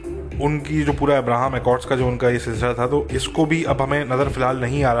उनकी जो पूरा अब्राहम एकॉर्ड्स का जो उनका ये सिलसिला था, तो इसको भी अब हमें नज़र फ़िलहाल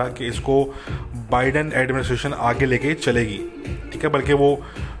नहीं आ रहा कि इसको बाइडेन एडमिनिस्ट्रेशन आगे लेके चलेगी, ठीक है। बल्कि वो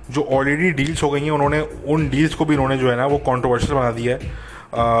जो ऑलरेडी डील्स हो गई हैं, उन्होंने उन डील्स को भी उन्होंने जो है ना वो कंट्रोवर्शियल बना दिया है।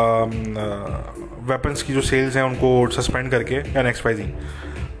 वेपन्स की जो सेल्स हैं उनको सस्पेंड करके या XYZ।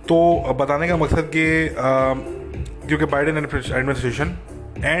 तो बताने का मकसद कि क्योंकि Biden administration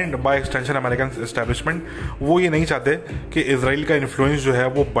and by extension American establishment वो ये नहीं चाहते कि इसराइल का इन्फ्लुएंस जो है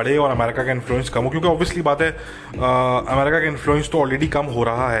वो बढ़े और अमेरिका का इन्फ्लुएंस कम हो, क्योंकि ऑब्वियसली बात है अमेरिका का इन्फ्लुएंस तो ऑलरेडी कम हो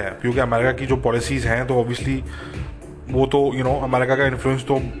रहा है, क्योंकि अमेरिका की जो पॉलिसीज़ हैं तो ऑब्वियसली वो तो अमेरिका का इन्फ्लुएंस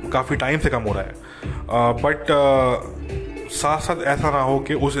तो काफ़ी टाइम से कम हो रहा है। बट साथ साथ ऐसा ना हो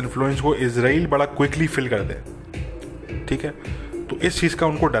कि उस इन्फ्लुएंस को इसराइल बड़ा क्विकली फिल कर दे, ठीक है। तो इस चीज़ का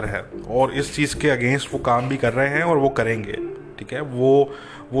उनको डर है और इस चीज़ के अगेंस्ट वो काम भी कर रहे हैं और वो करेंगे, ठीक है।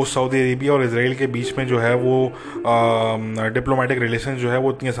 वो सऊदी अरेबिया और इसराइल के बीच में जो है वो डिप्लोमेटिक रिलेशन जो है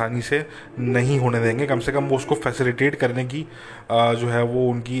वो इतनी आसानी से नहीं होने देंगे। कम से कम वो उसको फैसिलिटेट करने की जो है वो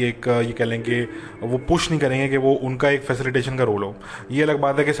उनकी एक ये कह लेंगे वो पुश नहीं करेंगे कि वो उनका एक फैसिलिटेशन का रोल हो। ये अलग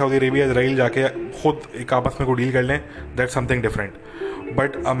बात है कि सऊदी अरेबिया इसराइल जाके खुद एक आपस में को डील कर लें, that's something different.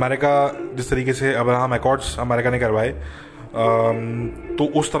 But America जिस तरीके से अब्राहम अकॉर्ड्स अमेरिका ने करवाए तो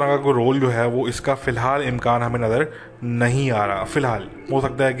उस तरह का कोई रोल जो है वो इसका फ़िलहाल इम्कान हमें नज़र नहीं आ रहा। फ़िलहाल हो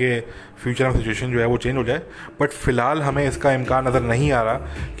सकता है कि फ्यूचर में सिचुएशन जो है वो चेंज हो जाए, बट फ़िलहाल हमें इसका इम्कान नज़र नहीं आ रहा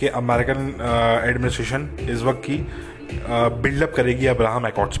कि अमेरिकन एडमिनिस्ट्रेशन इस वक्त की बिल्डअप करेगी अब्राहम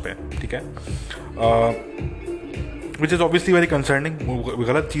अकॉर्ड्स पे, ठीक है। Which is obviously very concerning,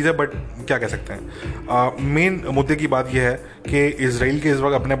 गलत चीज़ है, बट क्या कह सकते हैं। मेन मुद्दे की बात यह है कि इसराइल के इस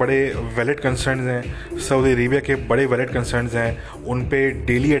वक्त अपने बड़े वैलिड कंसर्न्स हैं, सऊदी अरेबिया के बड़े वैलिड कंसर्न्स हैं, उन पे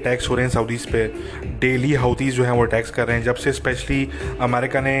डेली अटैक्स हो रहे हैं सऊदीज़ पे, डेली हouthis जो हैं वो अटैक्स कर रहे हैं। जब से स्पेशली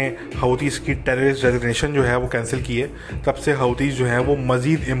अमेरिका ने हouthis की टेररिस्ट डेजिग्नेशन जो है वो कैंसिल की है, तब से हouthis जो हैं वो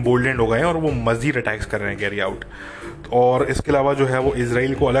मज़ीद एम्बोल्डेंड हो गए हैं और वो मज़ीद अटैक्स कर रहे हैं कैरी आउट। और इसके अलावा जो है वो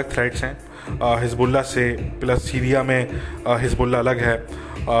इसराइल को अलग थ्रेट्स हैं हिजबुल्ला से, प्लस सीरिया में हिजबुल्ला अलग है,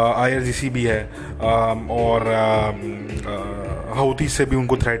 IRGC भी है, और हouthi से भी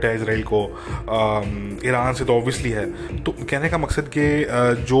उनको थ्रेट है इसराइल को, ईरान से तो ऑब्वियसली है। तो कहने का मकसद कि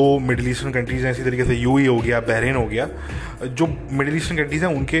जो मिडिल ईस्टर्न कंट्रीज़ हैं, इसी तरीके से UAE हो गया, बहरीन हो गया, जो मिडिल ईस्टर्न कंट्रीज़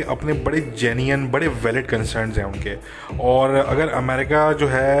हैं उनके अपने बड़े जेन्युइन बड़े वैलिड कंसर्न्स हैं उनके। और अगर अमेरिका जो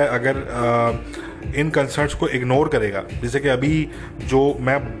है अगर इन कंसर्न्स को इग्नोर करेगा, जैसे कि अभी जो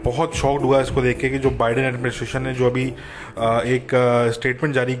मैं बहुत शॉक्ड हुआ इसको देख के कि जो बाइडेन एडमिनिस्ट्रेशन ने जो अभी एक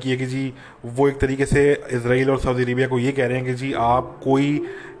स्टेटमेंट जारी की है कि जी वो एक तरीके से इसराइल और सऊदी अरेबिया को ये कह रहे हैं कि जी आप कोई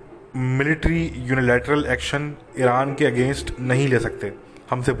मिलिट्री यूनिलैटरल एक्शन ईरान के अगेंस्ट नहीं ले सकते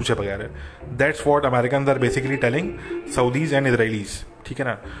हमसे पूछे बगैर। That's what American are basically telling Saudis and Israelis, ठीक है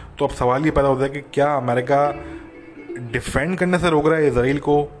ना। तो अब सवाल ये पैदा होता है कि क्या अमेरिका डिफेंड करने से रोक रहा है इसराइल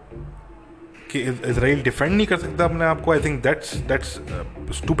को कि इसराइल डिफेंड नहीं कर सकता अपने आप को? I think that's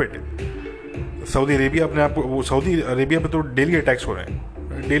stupid. Saudi Arabia अपने आप को, सऊदी अरेबिया पे तो डेली अटैक्स हो रहे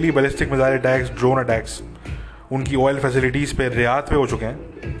हैं, daily ballistic missile attacks, drone attacks उनकी ऑयल फैसिलिटीज़ पे, रियाद पे हो चुके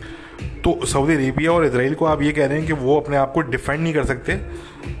हैं। तो सऊदी अरेबिया और इसराइल को आप ये कह रहे हैं कि वो अपने आप को डिफेंड नहीं कर सकते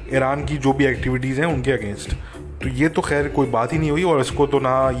ईरान की जो भी एक्टिविटीज़ हैं उनके अगेंस्ट। तो ये तो खैर कोई बात ही नहीं हुई और इसको तो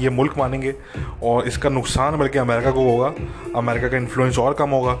ना ये मुल्क मानेंगे और इसका नुकसान बल्कि अमेरिका को होगा, अमेरिका का इन्फ्लुएंस और कम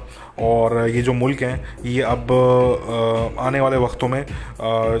होगा। और ये जो मुल्क हैं ये अब आने वाले वक्तों में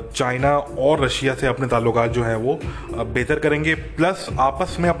चाइना और रशिया से अपने ताल्लुकात जो हैं वो बेहतर करेंगे, प्लस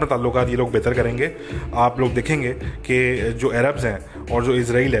आपस में अपने ताल्लुकात ये लोग बेहतर करेंगे। आप लोग देखेंगे कि जो अरब्स हैं और जो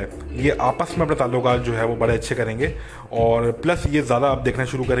इसराइल है ये आपस में अपने ताल्लुकात जो है वो बड़े अच्छे करेंगे और प्लस ये ज़्यादा अब देखना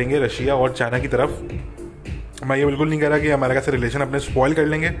शुरू करेंगे रशिया और चाइना की तरफ। मैं ये बिल्कुल नहीं कह रहा कि अमेरिका से रिलेशन अपने स्पॉइल कर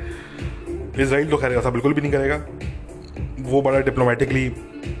लेंगे, इसराइल तो खैर ऐसा बिल्कुल भी नहीं करेगा। वो बड़ा डिप्लोमेटिकली,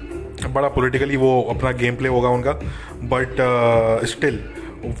 बड़ा पॉलिटिकली वो अपना गेम प्ले होगा उनका, बट स्टिल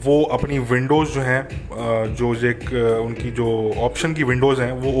वो अपनी विंडोज़ जो हैं जो एक उनकी जो ऑप्शन की विंडोज़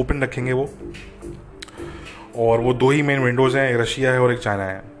हैं वो ओपन रखेंगे वो। और वो दो ही मेन विंडोज़ हैं, एक रशिया है और एक चाइना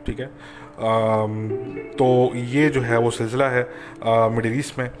है, ठीक है। तो ये जो है वो सिलसिला है मिडिल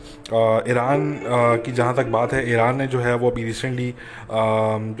ईस्ट में। ईरान की जहाँ तक बात है, ईरान ने जो है वो अभी रिसेंटली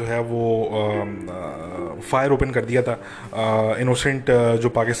जो है वो फायर ओपन कर दिया था इनोसेंट जो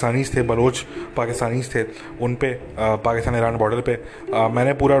पाकिस्तानीज़ थे, बलोच पाकिस्तानीज़ थे उन पे, पाकिस्तान ईरान बॉर्डर पे।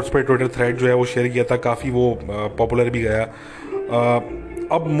 मैंने पूरा उस पर ट्विटर थ्रेड जो है वो शेयर किया था, काफ़ी वो पॉपुलर भी गया।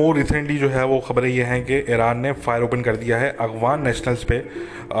 अब मोर रिसेंटली जो है वो ख़बरें ये हैं कि ईरान ने फायर ओपन कर दिया है अफगान नेशनल्स पे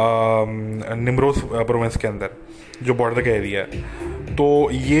निम्रोज प्रोविंस के अंदर जो बॉर्डर का एरिया है। तो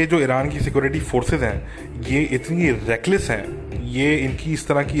ये जो ईरान की सिक्योरिटी फोर्सेस हैं ये इतनी रेकलेस हैं, ये इनकी इस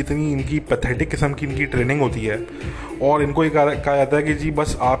तरह की इतनी इनकी पैथेटिक किस्म की इनकी ट्रेनिंग होती है और इनको ये कहा जाता है कि जी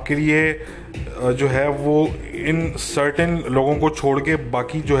बस आपके लिए जो है वो इन सर्टेन लोगों को छोड़ के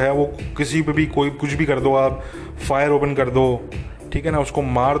बाकी जो है वो किसी पे भी कोई कुछ भी कर दो, आप फायर ओपन कर दो, ठीक है ना, उसको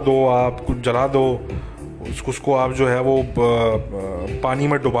मार दो, आप कुछ जला दो, उसको आप जो है वो पानी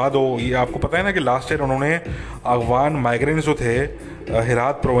में डुबा दो। ये आपको पता है ना कि लास्ट ईयर उन्होंने अफगान माइग्रेंट्स जो थे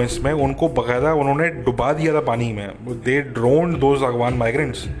हेरात प्रोविंस में, उनको बाकायदा उन्होंने डुबा दिया था पानी में। They drowned those Afghan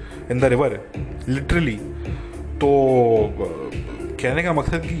migrants in the river literally. तो कहने का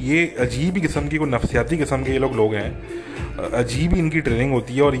मकसद कि ये अजीब ही किस्म की, कोई नफसियाती किस्म के ये लोग हैं, अजीब ही इनकी ट्रेनिंग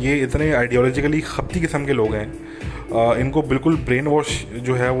होती है, और ये इतने आइडियोलॉजिकली खपती किस्म के लोग हैं। इनको बिल्कुल ब्रेन वॉश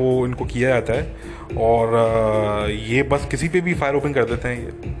जो है वो इनको किया जाता है, और ये बस किसी पे भी फायर ओपन कर देते हैं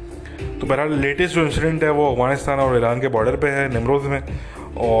ये। तो बहरहाल लेटेस्ट जो इंसिडेंट है वो अफगानिस्तान और ईरान के बॉर्डर पे है, निमरोज़ में।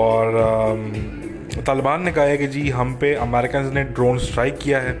 और तालिबान ने कहा है कि जी हम पे अमेरिकन ने ड्रोन स्ट्राइक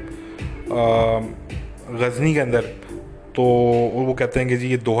किया है गजनी के अंदर। तो वो कहते हैं कि जी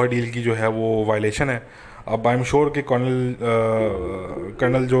ये दोहा डील की जो है वो वायलेशन है। अब आई एम श्योर कि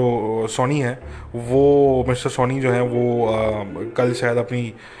कर्नल जो सोनी है, वो मिस्टर सोनी जो है वो कल शायद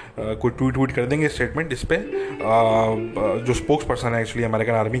अपनी कोई ट्वीट कर देंगे स्टेटमेंट इस पर। जो स्पोक्स पर्सन है एक्चुअली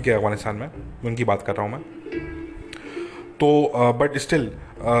अमेरिकन आर्मी के अफगानिस्तान में, उनकी बात कर रहा हूँ मैं। तो बट स्टिल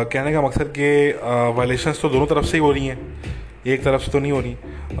कहने का मकसद कि वायलेशंस तो दोनों तरफ से ही हो रही हैं, एक तरफ से तो नहीं हो रही।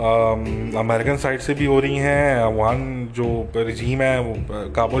 अमेरिकन साइड से भी हो रही हैं, अफगान जो रजीम है वो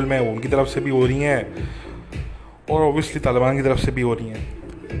काबुल में उनकी तरफ से भी हो रही हैं, और ऑब्वियसली तालिबान की तरफ से भी हो रही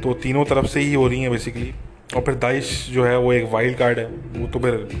हैं। तो तीनों तरफ से ही हो रही हैं बेसिकली। और फिर दाइश जो है वो एक वाइल्ड कार्ड है, वो तो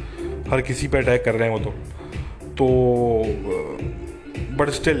फिर हर किसी पे अटैक कर रहे हैं वो तो बट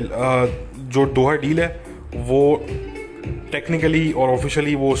स्टिल जो दोहा डील है वो टेक्निकली और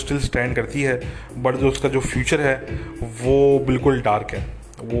ऑफिशियली वो स्टिल स्टैंड करती है, बट जो उसका जो फ्यूचर है वो बिल्कुल डार्क है,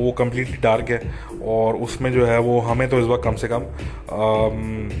 वो कम्प्लीटली डार्क है। और उसमें जो है वो हमें तो इस वक्त कम से कम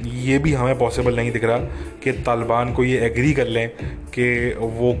ये भी हमें पॉसिबल नहीं दिख रहा कि तालिबान को ये एग्री कर लें कि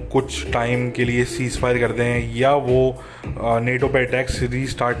वो कुछ टाइम के लिए सीज़ फायर कर दें, या वो नेटो पे अटैक्स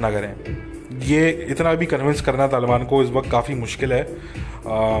रीस्टार्ट ना करें। ये इतना भी कन्विंस करना तालिबान को इस वक्त काफ़ी मुश्किल है,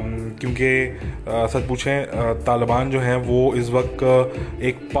 क्योंकि सच पूछें तालिबान जो है वो इस वक्त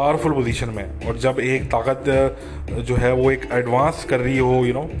एक पावरफुल पोजीशन में, और जब एक ताकत जो है वो एक एडवांस कर रही हो,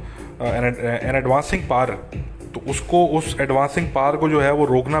 you know an advancing power, तो उसको उस एडवांसिंग पावर को जो है वो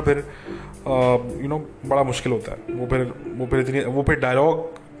रोकना फिर यू नो बड़ा मुश्किल होता है। वो फिर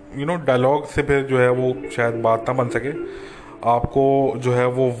डायलॉग से फिर जो है वो शायद बात ना बन सके। आपको जो है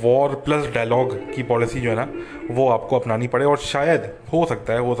वो वॉर प्लस डायलॉग की पॉलिसी जो है ना वो आपको अपनानी पड़े। और शायद हो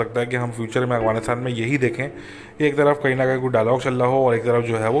सकता है कि हम फ्यूचर में अफगानिस्तान में यही देखें, एक तरफ कहीं ना कहीं कोई डायलॉग चल रहा हो और एक तरफ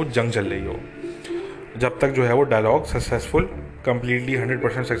जो है वो जंग चल रही हो, जब तक जो है वो डायलॉग सक्सेसफुल, कम्प्लीटली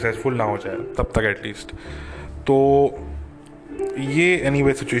 100% सक्सेसफुल ना हो जाए तब तक एटलीस्ट। तो ये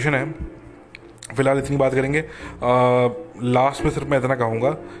एनीवे सिचुएशन है। फ़िलहाल इतनी बात करेंगे। लास्ट में सिर्फ मैं इतना कहूँगा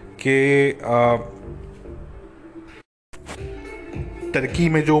कि टर्की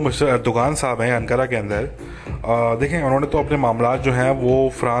में जो मिस्टर अर्दोगान साहब हैं अंकारा के अंदर, देखें उन्होंने तो अपने मामला जो हैं वो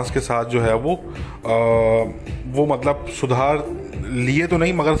फ्रांस के साथ जो है वो मतलब सुधार लिए तो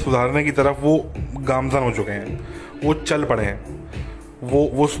नहीं, मगर सुधारने की तरफ वो गामज़न हो चुके हैं, वो चल पड़े हैं,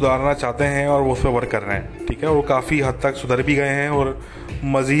 वो सुधारना चाहते हैं और वो उस पर वर्क कर रहे हैं, ठीक है। और वो काफ़ी हद तक सुधर भी गए हैं और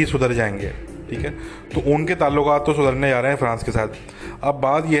मज़ीद सुधर जाएंगे, ठीक है। तो उनके ताल्लुकात तो सुधरने जा रहे हैं फ्रांस के साथ। अब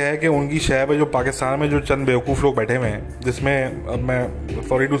बात यह है कि उनकी शय पे जो पाकिस्तान में जो चंद बेवकूफ़ लोग बैठे हुए हैं, जिसमें अब मैं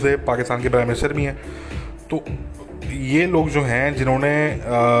सॉरी टू से पाकिस्तान के प्राइम मिनिस्टर भी हैं, तो ये लोग जो हैं जिन्होंने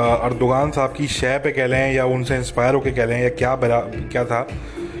अर्दोगान साहब की शय पे कह लें या उनसे इंस्पायर होकर कह लें या क्या था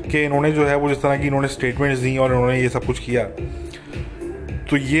कि इन्होंने जो है वो जिस तरह की इन्होंने स्टेटमेंट्स दी और इन्होंने ये सब कुछ किया,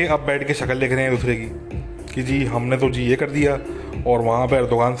 तो ये अब बैठ के शक्ल देख रहे हैं दूसरे की कि जी हमने तो जी ये कर दिया, और वहाँ पर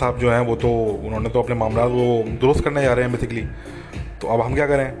अर्दोगान साहब जो हैं वो तो उन्होंने तो अपने मामला वो दुरुस्त करने जा रहे हैं बेसिकली। तो अब हम क्या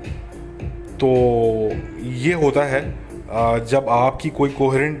करें? तो ये होता है जब आपकी कोई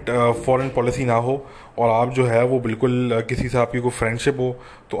कोहेरेंट फॉरेन पॉलिसी ना हो और आप जो है वो बिल्कुल किसी से आपकी कोई फ्रेंडशिप हो,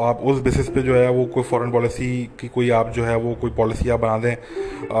 तो आप उस बेसिस पे जो है वो कोई फॉरेन पॉलिसी की कोई आप जो है वो कोई पॉलिसी आप बना दें।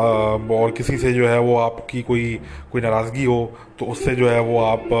 और किसी से जो है वो आपकी कोई नाराज़गी हो तो उससे जो है वो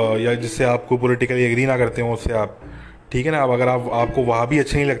आप या जिससे आप कोई पॉलिटिकली एग्री ना करते हो उससे आप, ठीक है ना। अब अगर आपको वहाँ भी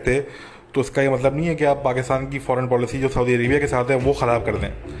अच्छे नहीं लगते तो इसका ये मतलब नहीं है कि आप पाकिस्तान की फॉरेन पॉलिसी जो सऊदी अरेबिया के साथ है वो ख़राब कर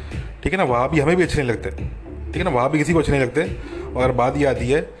दें, ठीक है ना। वहाँ भी हमें भी अच्छे नहीं लगते, ठीक है ना, वहाँ भी किसी को अच्छे नहीं लगते। और बात ये आती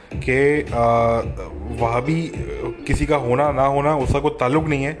है कि वहाँ भी किसी का होना ना होना उसका कोई ताल्लुक़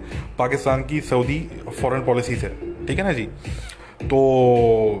नहीं है पाकिस्तान की सऊदी फॉरेन पॉलिसी से, ठीक है ना जी। तो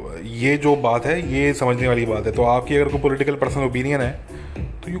ये जो बात है ये समझने वाली बात है। तो आपकी अगर कोई पॉलिटिकल पर्सनल ओपिनियन है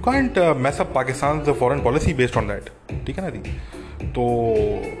तो you can't mess up Pakistan foreign policy based on that, ठीक है ना जी। तो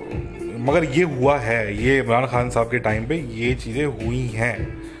मगर ये हुआ है, ये इमरान खान साहब के टाइम पे ये चीज़ें हुई हैं,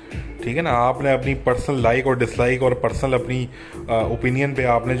 ठीक है ना। आपने अपनी पर्सनल लाइक और डिसलाइक और पर्सनल अपनी ओपिनियन पे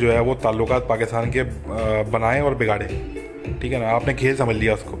आपने जो है वो ताल्लुकात पाकिस्तान के बनाए और बिगाड़े, ठीक है ना। आपने खेल समझ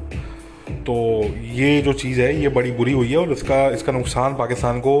लिया उसको। तो ये जो चीज़ है ये बड़ी बुरी हुई है और इसका नुकसान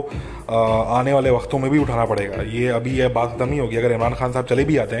पाकिस्तान को आने वाले वक्तों में भी उठाना पड़ेगा। ये अभी यह बात खत्म नहीं होगी। अगर इमरान खान साहब चले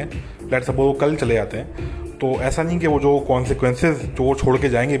भी आते हैं, लेट्स सपोज वो कल चले जाते हैं, तो ऐसा नहीं कि वो जो कॉन्सिक्वेंसेस जो वो छोड़ के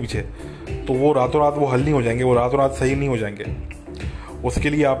जाएंगे पीछे, तो वो रातों रात वो हल नहीं हो जाएंगे, वो रातों रात सही नहीं हो जाएंगे। उसके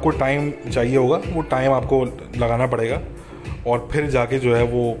लिए आपको टाइम चाहिए होगा, वो टाइम आपको लगाना पड़ेगा और फिर जाके जो है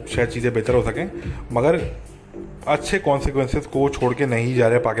वो शायद चीज़ें बेहतर हो सकें। मगर अच्छे कॉन्सिक्वेंसेस को छोड़ के नहीं जा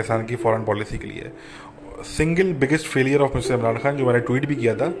रहे पाकिस्तान की फॉरेन पॉलिसी के लिए। Single biggest failure of mister Imran Khan, जो मैंने ट्वीट भी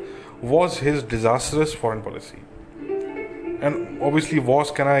किया था, was his disastrous foreign policy. And obviously was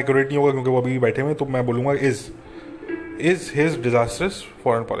कहना एक्यूरेट नहीं होगा क्योंकि वो अभी बैठे हुए, तो मैं बोलूँगा is his disastrous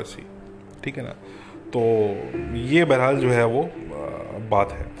foreign policy, ठीक है ना। तो ये बहरहाल जो है वो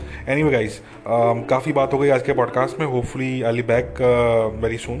बात है। एनीवे गाइस, काफ़ी बात हो गई आज के पॉडकास्ट में। Hopefully I be back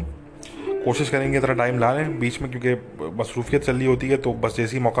very soon. कोशिश करेंगे इतना टाइम ला लें बीच में, क्योंकि मसरूफियत चल रही होती है, तो बस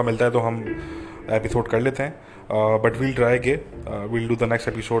जैसे ही मौका मिलता है तो हम एपिसोड कर लेते हैं। बट वील ट्राई के we'll do the next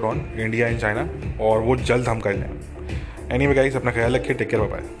episode on India and China, और वो जल्द हम कर लें। एनीवे गाइस, अपना ख्याल रखिए। Take care, bye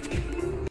bye.